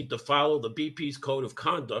members need to follow the BP's code of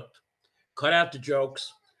conduct, cut out the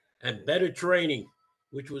jokes, and better training,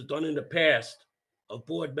 which was done in the past of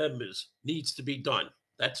board members, needs to be done.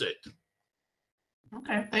 That's it.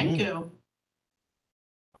 Okay, thank you.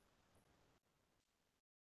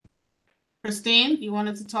 Christine, you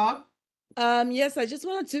wanted to talk? Yes, I just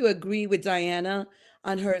wanted to agree with Diana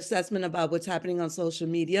on her assessment about what's happening on social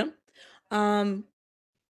media. I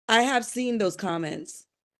have seen those comments,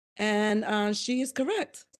 and she is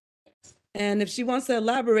correct. And if she wants to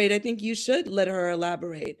elaborate, I think you should let her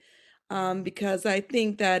elaborate, because I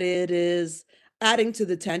think that it is adding to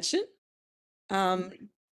the tension. And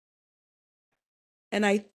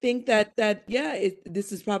I think that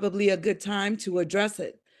this is probably a good time to address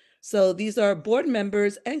it. So these are board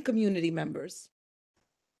members and community members.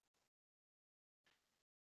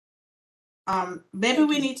 Maybe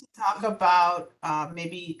we need to talk about,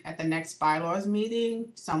 maybe at the next bylaws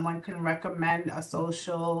meeting, someone can recommend a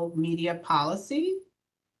social media policy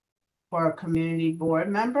for community board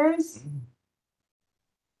members.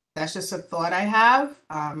 That's just a thought I have.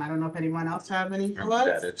 I don't know if anyone else have any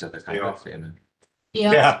thoughts. It's at the conduct statement.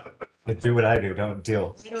 Yeah. Do what I do, don't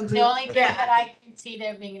deal. The only thing that I can see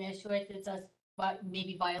there being an issue with is us, but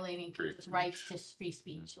maybe violating people's rights to free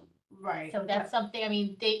speech. Right. So that's something, I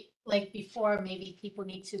mean, they, like before, maybe people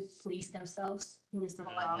need to police themselves, like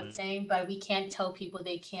I'm saying, but we can't tell people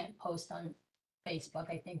they can't post on Facebook.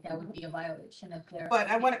 I think that would be a violation of their. But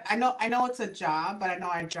I know it's a job, but I know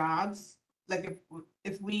our jobs, like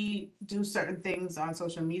if we do certain things on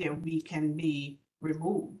social media, we can be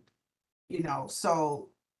removed. So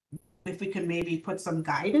if we could maybe put some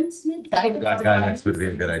guidance. Guidance would be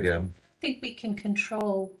a good idea. I think we can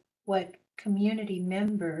control what community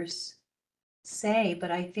members say, but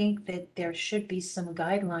I think that there should be some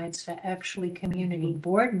guidelines for actually community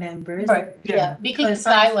board members. Right, yeah, because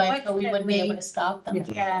guidelines, but we wouldn't be able to stop them.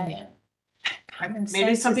 Yeah. Common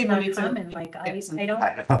Maybe sense some is people not need to common, like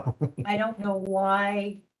I don't know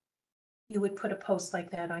why you would put a post like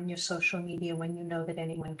that on your social media when you know that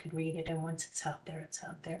anyone could read it, and once it's out there, it's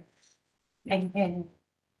out there. And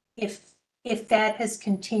if that has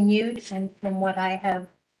continued, and from what I have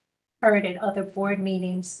heard at other board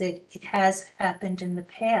meetings, that it has happened in the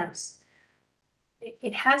past,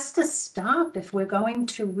 it has to stop if we're going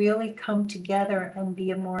to really come together and be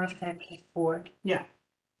a more effective board. Yeah.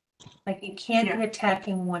 Like you can't be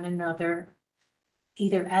attacking one another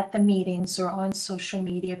either at the meetings or on social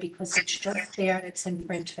media, because it's just there and it's in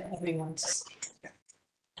print for everyone to see.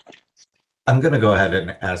 I'm gonna go ahead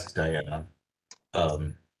and ask Diana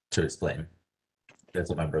to explain as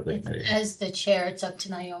a member of the committee. As the chair, it's up to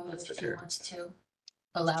Naomi As the if she chair. wants to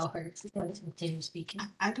allow her to continue speaking.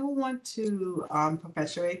 I don't want to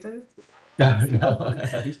perpetuate this. No.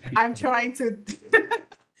 I'm trying to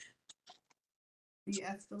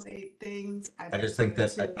de-escalate things. I just think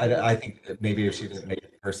that, I think that maybe if she didn't make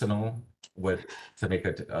it personal, to make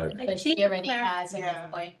it, But she already has at Yeah.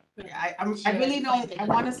 this point. Yeah, I really don't, I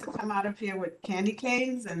want us to come out of here with candy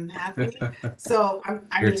canes and happy. So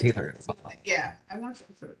I your mean, teeth are. yeah, I want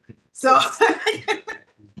to. So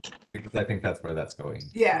Because I think that's where that's going.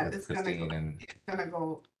 Yeah, with it's gonna Christine go. and gonna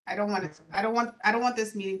go, I don't want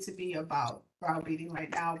this meeting to be about browbeating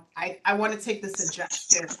right now. I want to take the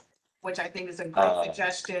suggestion, which I think is a great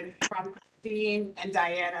suggestion from Christine and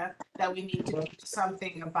Diana, that we need to do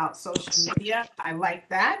something about social media. I like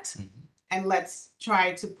that. And let's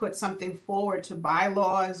try to put something forward to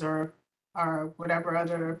bylaws or whatever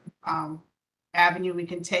other avenue we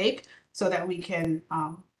can take, so that we can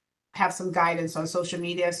have some guidance on social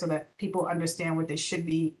media so that people understand what they should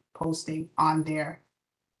be posting on their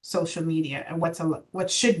social media and what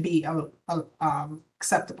should be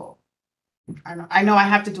acceptable. I know I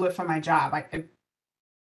have to do it for my job.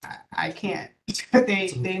 I can't.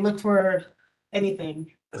 They look for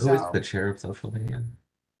anything. Who is So, the chair of social media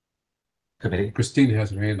committee? Christine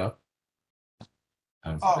has her hand up.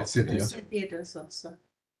 Oh, Cynthia. Cynthia does also.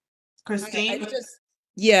 Christine?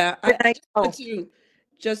 I- want to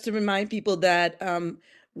just to remind people that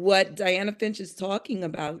what Diana Finch is talking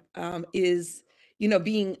about is, you know,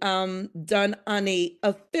 being done on a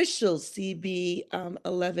official CB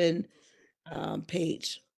 11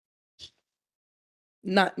 page.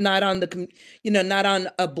 Not on the not on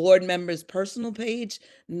a board member's personal page,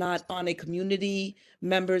 not on a community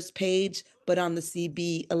member's page, but on the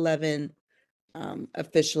CB 11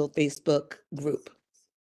 official Facebook group.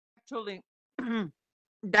 Actually,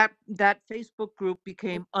 that Facebook group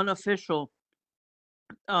became unofficial.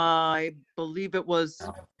 I believe it was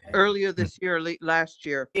earlier this year, late last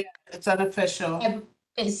year. Yeah, it's unofficial. And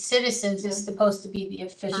as citizens is supposed to be the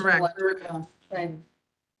official Correct. one. Right.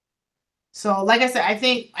 So like I said, I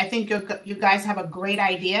think you guys have a great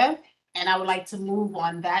idea, and I would like to move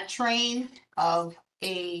on that train of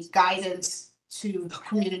a guidance to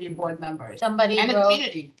community board members Somebody and the wrote,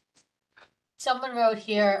 community. someone wrote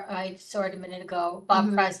here, I saw it a minute ago, Bob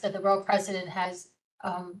Mhm. Price, that the borough president has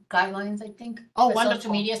guidelines, I think. Oh, for wonderful.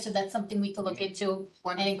 social media, so that's something we can look into and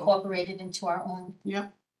Wonderful. incorporate it into our own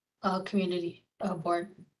Yep. community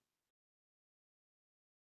board.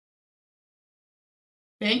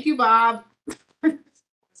 Thank you, Bob.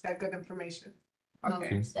 It's got good information.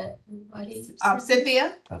 Okay. Is that everybody?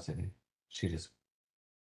 Cynthia? That's it. She just.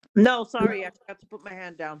 No, sorry, I forgot to put my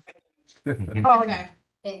hand down. Oh, okay.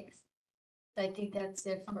 Thanks. I think that's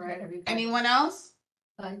it for everybody. Anyone else?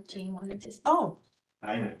 Jean wanted to. Oh,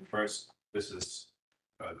 First, this is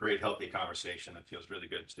a great, healthy conversation. It feels really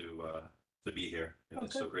good to be here.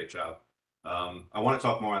 So great job. I want to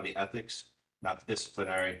talk more on the ethics, not the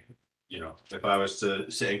disciplinary. You know, if I was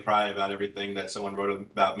to sit and cry about everything that someone wrote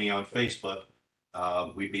about me on Facebook,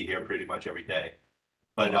 we'd be here pretty much every day.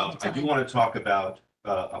 But I do want to talk about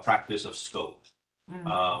a practice of scope,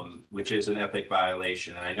 which is an ethic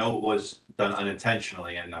violation. And I know it was done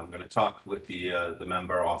unintentionally, and I'm going to talk with the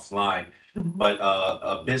member offline. But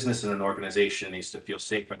a business and an organization needs to feel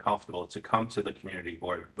safe and comfortable to come to the community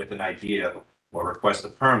board with an idea or request a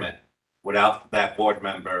permit without that board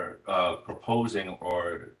member proposing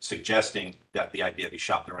or suggesting that the idea be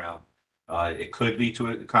shopped around. It could lead to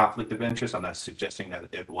a conflict of interest. I'm not suggesting that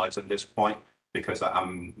it was at this point, because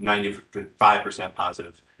I'm 95%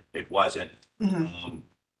 positive it wasn't.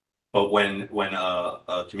 But when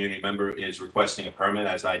a community member is requesting a permit,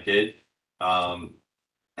 as I did, and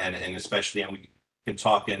especially, and we can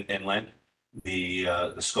talk in length,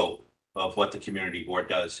 the scope of what the community board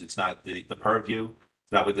does. It's not the purview,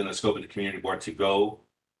 it's not within the scope of the community board to go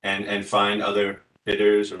and find other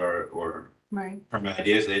bidders or right. permit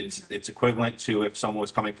ideas. It's equivalent to if someone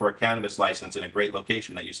was coming for a cannabis license in a great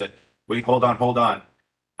location that you said, wait, hold on.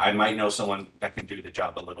 I might know someone that can do the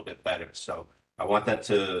job a little bit better. So I want that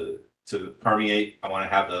to permeate. I want to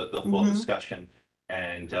have the full discussion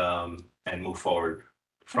and move forward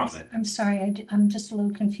from it. I'm sorry, I'm just a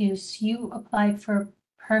little confused. You applied for a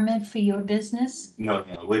permit for your business? No,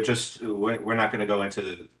 we're not going to go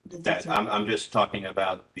into that. I'm just talking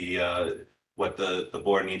about the what the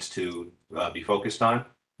board needs to be focused on.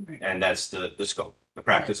 And that's the scope, the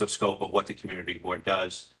practice of scope of what the community board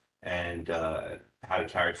does, and how to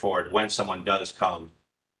carry it forward when someone does come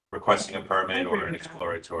requesting a permit or an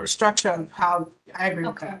exploratory. Structure of how, I agree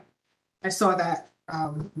with Okay. that. I saw that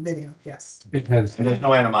video, yes. It has, And there's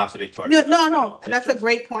no animosity towards. No, that's a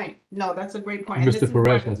great point. No, that's a great point. And this Mr. is Perez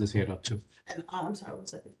why- has his hand up too. And, I'm sorry, one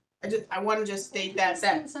second. I want to just state that.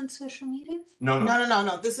 It's on social media? No.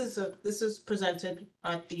 This is presented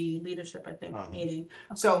at the leadership, I think, meeting.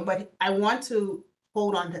 So, but I want to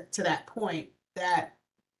hold on to that point that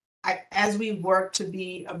as we work to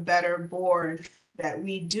be a better board, that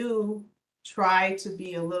we do try to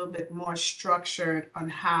be a little bit more structured on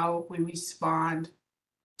how we respond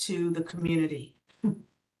to the community.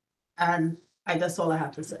 And that's all I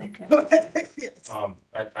have to say. Yes.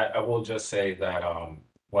 I will just say that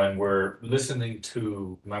when we're listening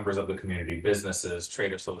to members of the community, businesses,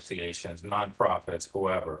 trade associations, nonprofits,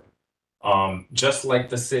 whoever, just like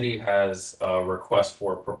the city has a request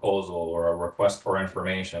for proposal or a request for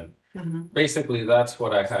information, basically that's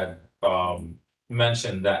what I had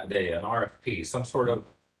mentioned that day, an RFP, some sort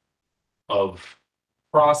of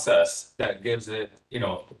process that gives it,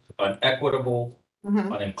 an equitable,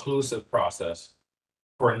 an inclusive process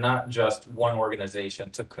for not just one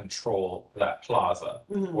organization to control that plaza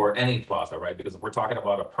Mhm. or any plaza, right? Because we're talking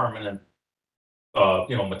about a permanent,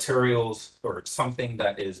 materials or something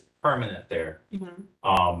that is permanent there.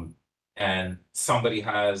 Mhm. And somebody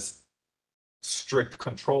has strict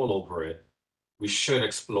control over it, we should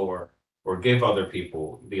explore or give other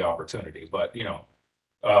people the opportunity. But,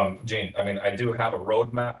 Jane, I mean, I do have a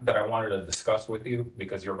roadmap that I wanted to discuss with you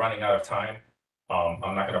because you're running out of time.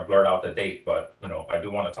 I'm not gonna blurt out the date, but, I do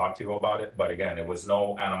want to talk to you about it. But again, it was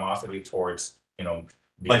no animosity towards,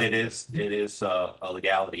 But it is a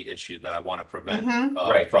legality issue that I want to prevent Mhm.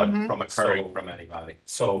 Right. from occurring So- from anybody.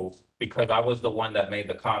 So because I was the one that made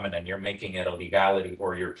the comment and you're making it a legality or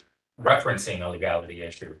you're referencing a legality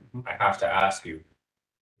issue, I have to ask you,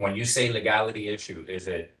 when you say legality issue, is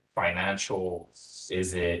it financial?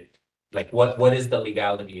 Is it like what is the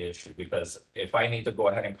legality issue? Because if I need to go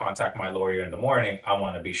ahead and contact my lawyer in the morning, I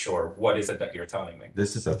want to be sure what is it that you're telling me?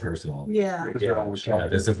 This is a personal. Yeah. Yeah,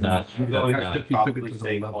 this is not. Probably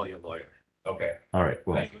say call your lawyer. Okay. All right,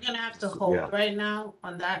 well, We're gonna have to Yeah. hold right now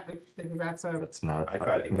on that, because that's a. that's not I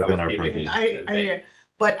thought it within our was- purview. I hear,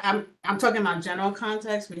 but I'm talking about general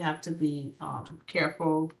context, we have to be,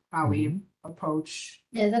 careful how we approach.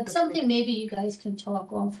 Yeah, that's something maybe you guys can talk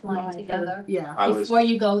offline together. Yeah, I was, Before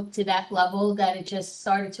you go to that level that it just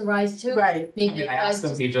started to rise to. right. I Maybe mean, you I guys asked him,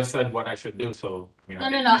 just, he just said what I should do, so. no,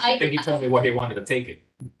 I think he told me where he wanted to take it.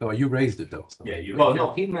 No, you raised it though. so. yeah, you. Well,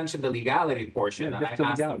 no, he mentioned the legality portion, Yeah, and I just the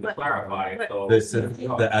asked him to legality. clarify, But- so. This is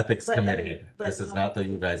the ethics But- committee. but- This is not the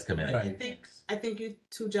you guys committee. I think you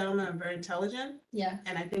two gentlemen are very intelligent, yeah,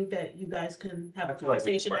 and I think that you guys can have a I feel like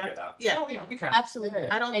we can conversation. work it after- out. Yeah, Oh, yeah, we can. absolutely.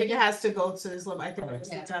 I don't think it has to go to this level, I think we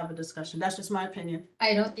just Yeah. need to have a discussion, that's just my opinion.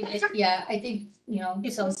 I don't think, yeah, I think,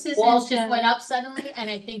 If some this walls isn't, just went up suddenly, and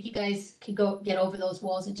I think you guys could go get over those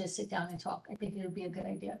walls and just sit down and talk. I think it would be a good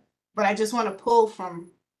idea. But I just want to pull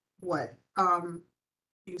from what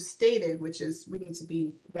you stated, which is we need to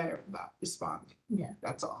be better about responding. Yeah.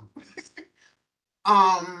 That's all.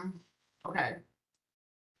 Okay.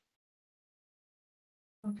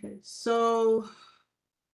 Okay, so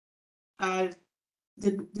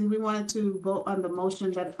did we want to vote on the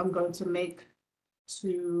motion that I'm going to make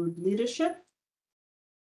to leadership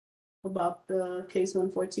about the case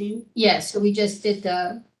 114? Yes, so we just did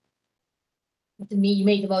you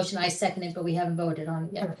made the motion, I seconded, but we haven't voted on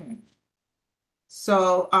it yet. Okay.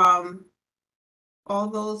 So, all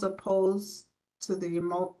those opposed to the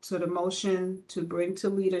motion to bring to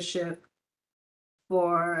leadership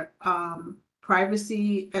for,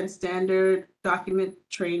 privacy and standard document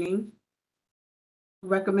training,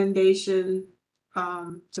 recommendation,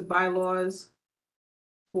 to bylaws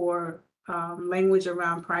for, language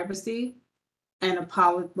around privacy, and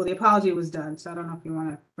the apology was done, so I don't know if you want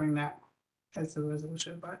to bring that as a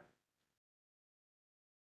resolution, but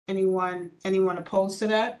anyone opposed to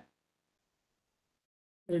that?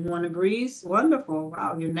 Everyone agrees? Wonderful.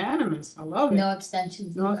 Wow, unanimous. I love it. No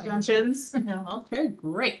abstentions. No abstentions? No, Okay,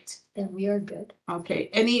 great. then we are good. Okay,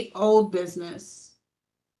 any old business?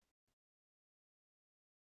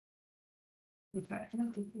 Okay. I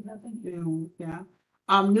don't think we have any. Yeah.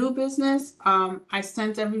 New business, I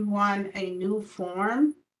sent everyone a new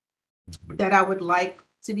form that I would like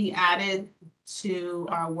to be added to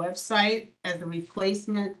our website as a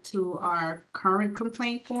replacement to our current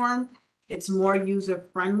complaint form. It's more user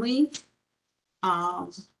friendly.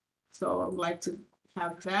 So I'd like to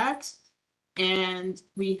have that. And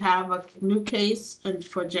we have a new case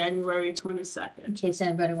for January 22nd. In case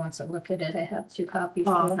anybody wants to look at it, I have 2 copies.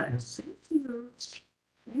 Okay.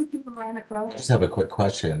 Thank you, Veronica. I just have a quick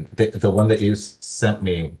question. The one that you sent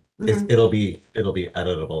me, it'll be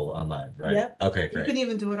editable online, right? Yep. Okay, You great. can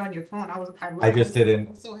even do it on your phone. I just didn't,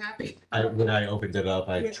 I'm so happy. when I opened it up,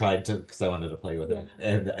 I Yeah. tried to, because I wanted to play with it,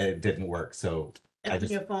 and it didn't work, so I That's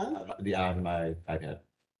just, your phone, on my iPad.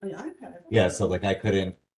 on your iPad. Yeah, so like I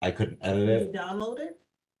couldn't edit You it, download it?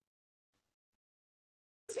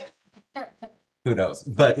 who knows?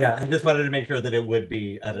 But yeah, I just wanted to make sure that it would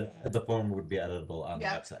be, the form would be editable on the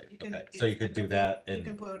Yeah, website. you can- Okay, so you could do that You can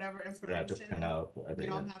and put whatever you don't have to information. print out You everything.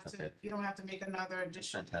 don't have to, Okay, you don't have to make another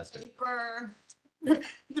additional Fantastic. paper to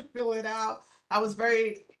fill it out. I was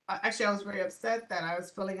very upset that I was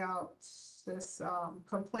filling out this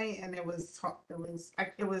complaint and it was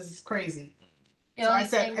crazy. The So I only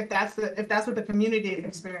said, thing- if that's what the community is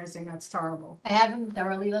experiencing, that's terrible. I haven't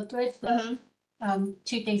thoroughly looked at it, but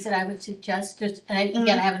 2 things that I would suggest, just, and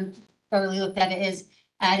again, I haven't thoroughly looked at it, is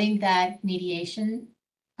adding that mediation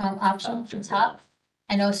option to top,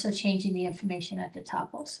 and also changing the information at the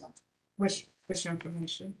top also. Which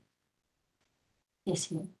information? This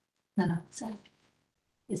here. No, sorry.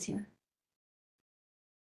 This here.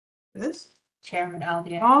 This? Chairman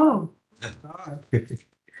Albion. Oh. God.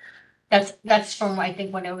 That's from, I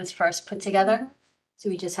think, when it was first put together. So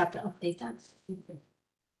we just have to update that.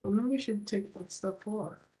 Well, maybe we should take that stuff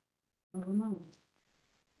off. I don't know.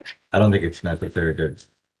 I don't think it's necessary to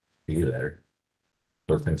be there.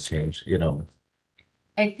 Those things change, you know,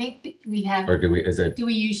 I think we have, or is it,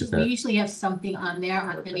 we is that- usually have something on there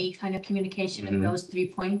on any kind of communication in Mhm. those 3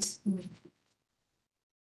 points.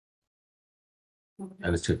 I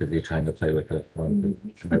was too busy trying to play with it.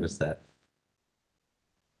 To notice that.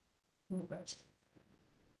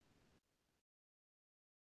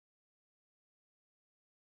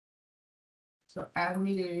 So add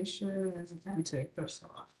mediation and take this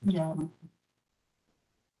off. Yeah.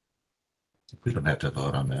 We don't have to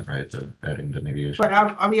vote on that, right? The adding the mediation. But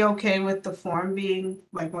are we okay with the form being,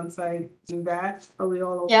 like, once I do that, are we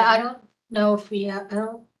all? Okay? Yeah, I don't know if I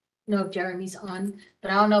don't know if Jeremy's on,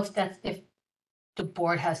 but I don't know if the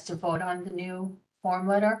board has to vote on the new form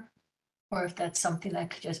letter, or if that's something that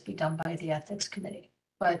could just be done by the ethics committee,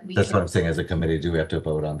 but we That's what I'm could, saying, as a committee, do we have to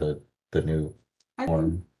vote on the new I think-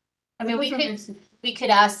 form? I mean, we could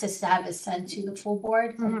ask this to have it sent to the full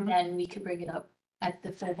board, Mhm. and then we could bring it up at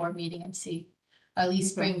the full board meeting and see, at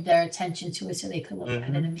least Okay. bring their attention to it so they could look at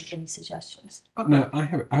it and make any suggestions. Now, I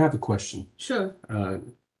have a question. Sure.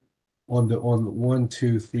 On the 1,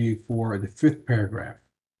 2, 3, 4, the fifth paragraph.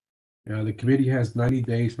 The committee has 90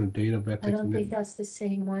 days from date of I ethics. don't think that's the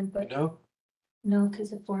same one, but No, no, because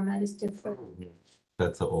the format is different.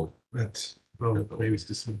 That's the old. that's, well, maybe it's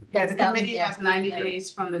this. Yeah, the That one, committee yeah. has 90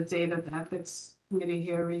 days from the date of the ethics committee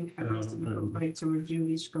hearing and has to be complete to review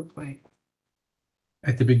each complaint.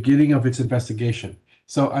 At the beginning of its investigation.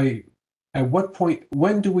 So at what point,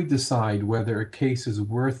 when do we decide whether a case is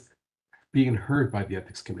worth being heard by the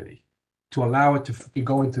ethics committee? To allow it to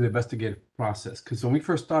go into the investigative process? Because when we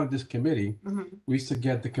first started this committee, Mhm. we used to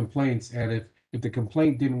get the complaints, and if the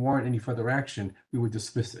complaint didn't warrant any further action, we would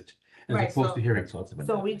dismiss it. As Right, opposed so- to hearing.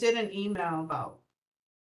 So we did an email about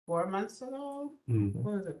 4 months ago. Mhm.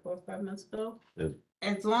 What was it, 4 or 5 months ago? Yeah.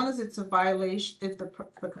 As long as it's a violation, if the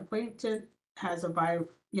complainant has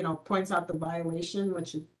points out the violation,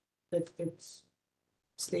 which it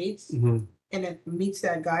states, Mhm. and it meets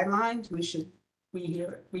that guideline, we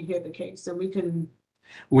hear the case, so we can.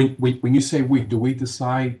 When you say we, do we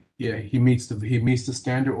decide, yeah, he meets the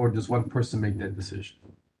standard, or does one person make that decision?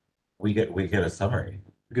 We get a summary.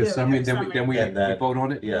 Because Yeah, some, we then have we And that- vote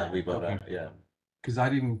on it? Yeah, we vote on Okay. it, yeah. Because I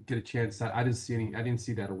didn't get a chance, I didn't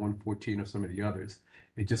see that at 114 or some of the others.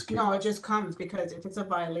 It just came. No, it just comes because if it meets the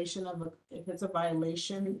violation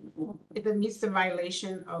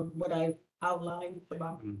of what I outlined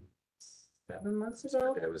about Mm. 7 months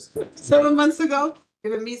ago. It was. 7 months ago,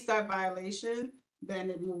 if it meets that violation, then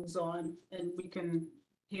it moves on and we can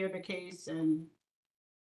hear the case and.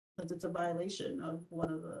 Because it's a violation of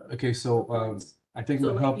one of the. Okay, so I think So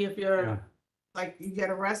it'll like help, if you're, yeah, like you get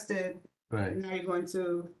arrested, right, and now you're going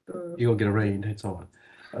to the. you'll get arraigned and so on.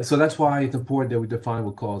 So that's why it's important that we define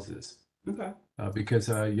what cause is. Okay, Because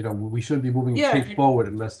we shouldn't be moving a Yeah. case forward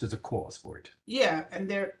unless there's a cause for it. yeah, and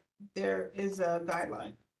there is a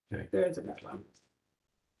guideline. Okay. There is a guideline.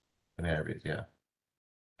 Yeah.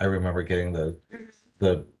 I remember getting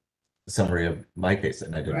the summary of my case,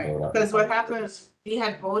 and I didn't vote on it. Because what happens, we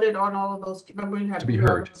had voted on all of those, remember we had. To be voted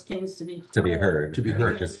on heard. those Cases to be. To be heard. To be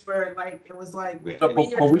heard. Just, Where like, it was like. But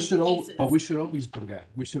we should always do that.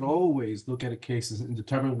 We should always look at a case and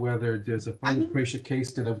determine whether there's a final pressure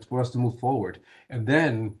case for us to move forward, and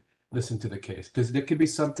then listen to the case. Because there could be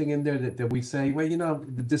something in there that we say, well,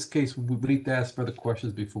 this case, we need to ask further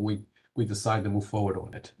questions before we decide to move forward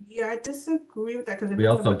on it. Yeah, I disagree with that, because. We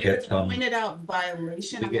also get, Pointed out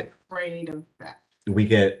violation, we I'm get- afraid of that. we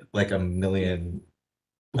get like a million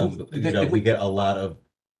we get a lot of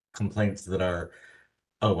complaints that are,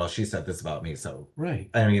 oh, well, she said this about me, so. Right.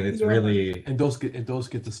 I mean, it's Yeah. really, And those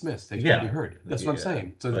get dismissed. They Yeah. can't be heard. That's what I'm Yeah,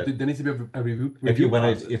 saying. So but there needs to be a review. if you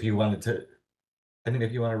process. wanted to, I mean,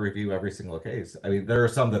 if you want to review every single case, I mean, there are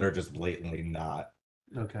some that are just blatantly not,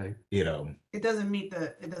 Okay. It doesn't meet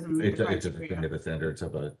the it doesn't meet the standards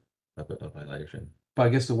of a violation. But I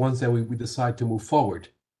guess the ones that we decide to move forward,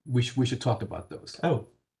 we should talk about those. Oh,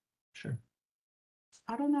 sure.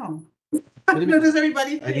 I don't know. What do you mean? Does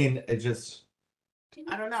everybody? I mean, it just,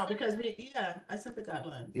 I don't know, because I set the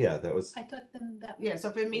guidelines. yeah, that was I thought that. Yeah, so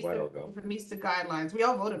if it meets, while ago. if it meets the guidelines, we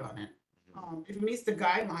all voted on it. If it meets the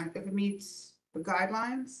guidelines,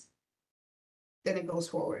 then it goes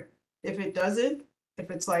forward. If it doesn't, if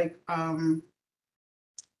it's like,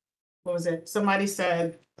 what was it? Somebody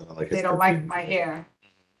said they don't like my hair,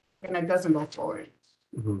 then it doesn't go forward,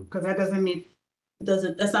 Mhm. because that doesn't meet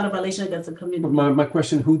That's not a violation against the community. But my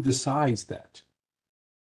question, who decides that?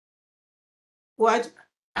 Well,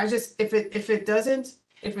 I just, if it doesn't,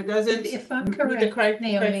 If I'm meet the correct,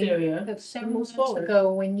 Naomi, criteria, several moves months forward.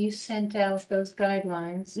 ago, when you sent out those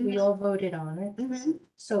guidelines, we Mhm. all voted on it. Mhm.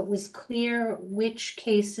 So it was clear which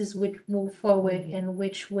cases would move forward and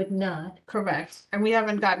which would not. Correct. And we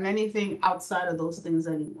haven't gotten anything outside of those things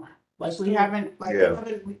anymore. Like we haven't, like, we Yeah.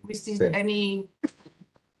 haven't received Same.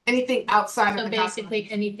 anything outside So of the basically,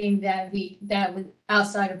 guidelines. anything that was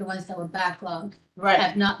outside of the ones that were backlogged Right,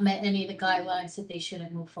 have not met any of the guidelines that they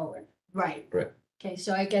shouldn't move forward. right. Okay,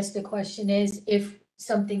 so I guess the question is, if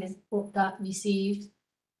something is not received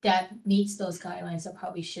that meets those guidelines, that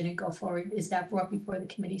probably shouldn't go forward, is that brought before the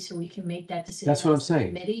committee so we can make that decision? That's what I'm as a saying.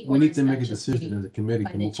 committee, We or need is to that make a just decision made as a committee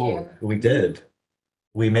by to the move forward. chair? We did.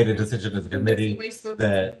 We made a decision as a committee Waste of-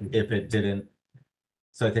 that if it didn't,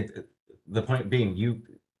 so I think the point being,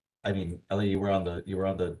 Ellie, you were on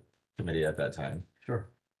the committee at that time.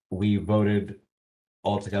 Sure. We voted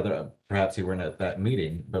all together, perhaps you weren't at that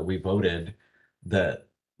meeting, but we voted that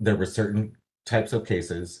there were certain types of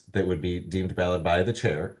cases that would be deemed valid by the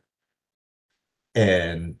chair.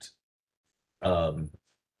 And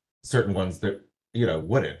certain ones that,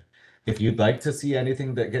 wouldn't. If you'd like to see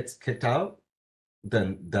anything that gets kicked out,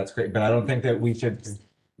 then that's great, but I don't think that we should,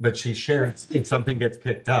 but she shares, if something gets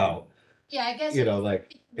kicked out, Yeah, I guess.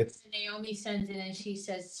 like, it's, Naomi sends it and she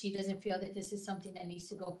says she doesn't feel that this is something that needs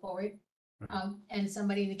to go forward. And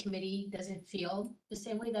somebody in the committee doesn't feel the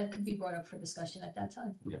same way, that could be brought up for discussion at that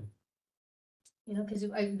time. Yeah. You know, because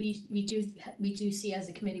we do see, as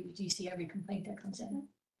a committee, we do see every complaint that comes in.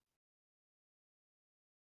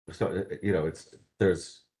 so,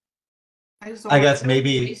 there's, just don't I want guess to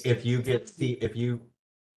maybe waste if you it.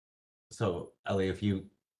 so Ellie,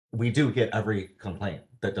 we do get every complaint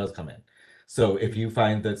that does come in. So if you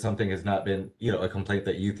find that something has not been, a complaint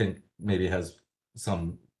that you think maybe has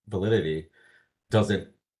some validity, doesn't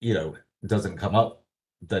come up,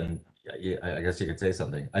 then I guess you could say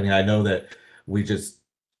something. I mean, I know that we just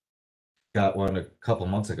got one a couple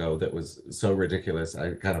months ago that was so ridiculous,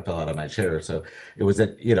 I kind of fell out of my chair. So it was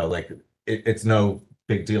it's no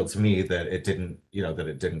big deal to me that it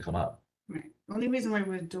didn't come up. Right. The only reason why we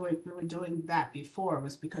were doing that before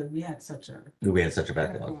was because we had such a.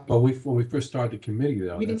 Backlog. Well, when we first started the committee,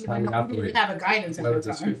 though, We that's didn't how even we know, we didn't operate. have a guidance at Well, the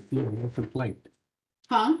it's time. 15, no complaint.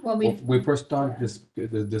 Huh? Well, When we first started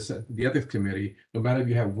the ethics committee, no matter if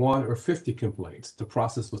you have 1 or 50 complaints, the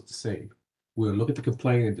process was the same. We'll look at the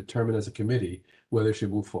complaint and determine as a committee whether it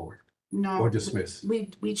should move forward No. or dismiss.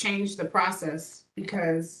 We changed the process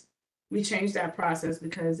because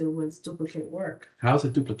it was duplicate work. How's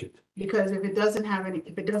it duplicate? Because if it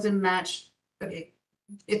doesn't match, okay,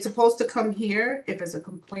 it's supposed to come here if it's a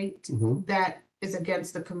complaint Mhm. that is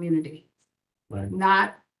against the community, Right.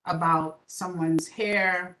 not about someone's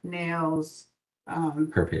hair, nails.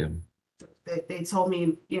 Perfume. They told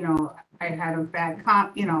me, I had a bad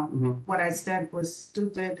comp, Mhm. what I said was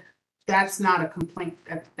stupid. That's not a complaint.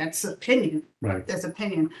 That's opinion. Right. That's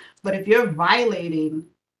opinion. But if you're violating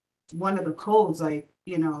one of the codes, like,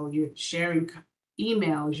 you're sharing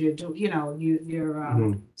emails, you're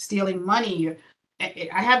Mhm. stealing money,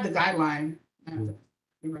 I have the guideline. I have to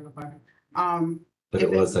verify it. But it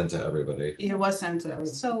was sent to everybody. It was sent to.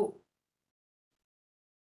 So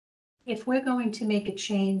if we're going to make a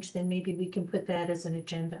change, then maybe we can put that as an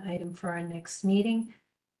agenda item for our next meeting.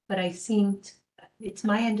 But it's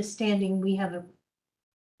my understanding we have a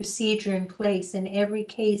procedure in place and every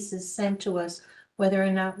case is sent to us, whether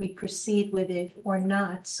or not we proceed with it or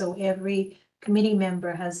not. So every committee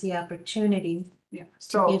member has the opportunity Yeah. to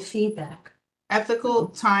So give feedback. ethical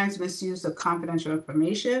times misuse of confidential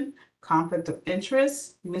information, conflict of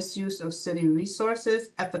interest, misuse of city resources,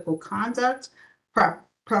 ethical conduct,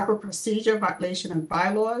 proper procedure, violation of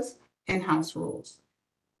bylaws, in-house rules.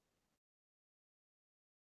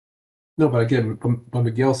 No, but again, when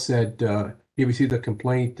Miguel said he received a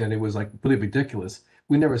complaint and it was like really ridiculous,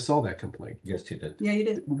 we never saw that complaint. Yes, you did. Yeah, you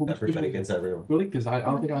did. Everybody gets everyone. Really? Because I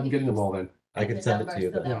don't think I'm getting them all then. I can send it to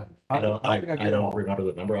you. Yeah. I don't think I get them don't all. remember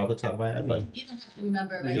the number off the top of my head, but You don't have to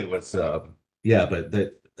remember, right? it was, yeah,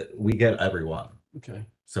 but we get everyone. Okay.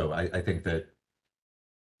 So I think that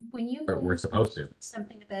When you. we're supposed to.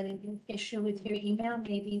 Something about an issue with your email,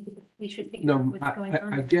 maybe we should figure No, out what's going I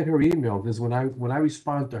on. get her email because when I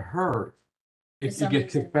respond to her, it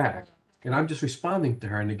gets kicked back. And I'm just responding to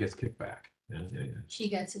her and it gets kicked back. Yeah. She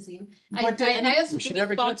gets his email. And I also She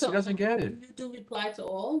never gets, she doesn't get it. You do reply to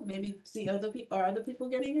all, maybe see other people, are other people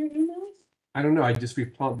getting your emails? I don't know. I just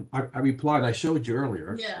replied. I replied. I showed you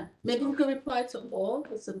earlier. Yeah, maybe you could reply to all,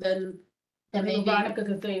 so then then Maybe maybe, Veronica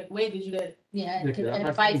could say, where did you get it? yeah, Yeah, and I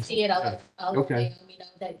if I think- see it, I'll let Okay. Naomi know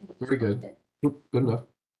that. you Very good. found it. Good enough.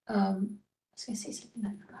 I was gonna say something.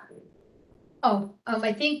 I forgot. Oh,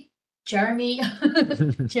 I think Jeremy,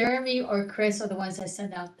 Jeremy or Chris are the ones that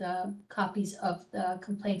send out the copies of the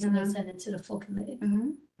complaints and they Mhm. send it to the full committee.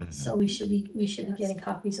 Mhm. So we should be getting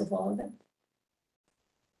copies of all of them.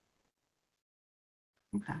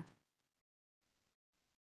 Okay.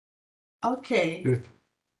 Okay. Good.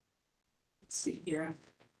 Let's see here.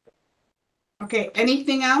 Okay,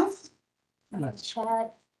 anything else?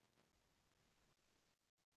 Chat,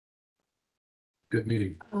 Good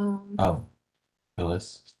meeting. Oh,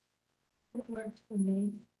 Phyllis. it worked for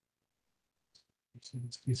me.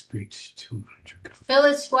 He's reached 200.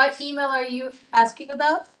 Phyllis, what email are you asking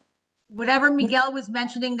about? Whatever Miguel was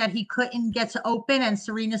mentioning that he couldn't get to open and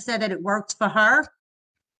Serena said that it worked for her.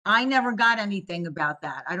 I never got anything about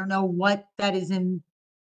that. I don't know what that is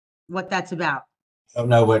what that's about. I don't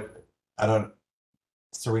know what, I don't,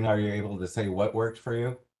 Serena, are you able to say what worked for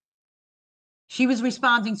you? She was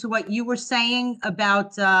responding to what you were saying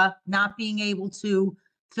about not being able to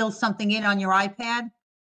fill something in on your iPad.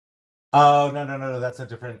 Oh, no, that's a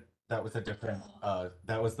different, that was a different,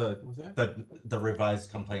 that was the revised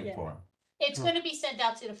complaint Yeah. form. It's gonna be sent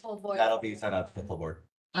out to the full board. That'll be sent out to the full board.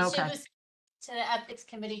 It should Okay. be sent to the ethics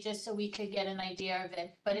committee just so we could get an idea of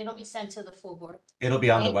it, but it'll be sent to the full board. It'll be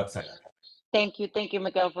on the website. Thank you,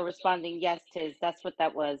 Miguel, for responding. Yes, Tiz, that's what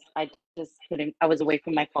that was. I just couldn't, I was away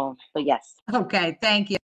from my phone, but yes. Okay, thank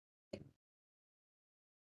you.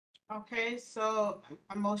 Okay, so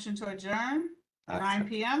a motion to adjourn, 9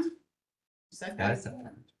 PM. Guys.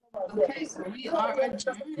 Okay, so we are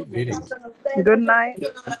adjourned. Good meeting. Good night.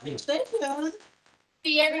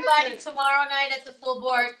 See everybody tomorrow night at the full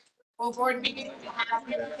board meeting.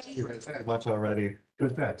 Much already.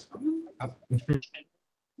 Good bet.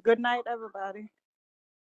 Good night, everybody.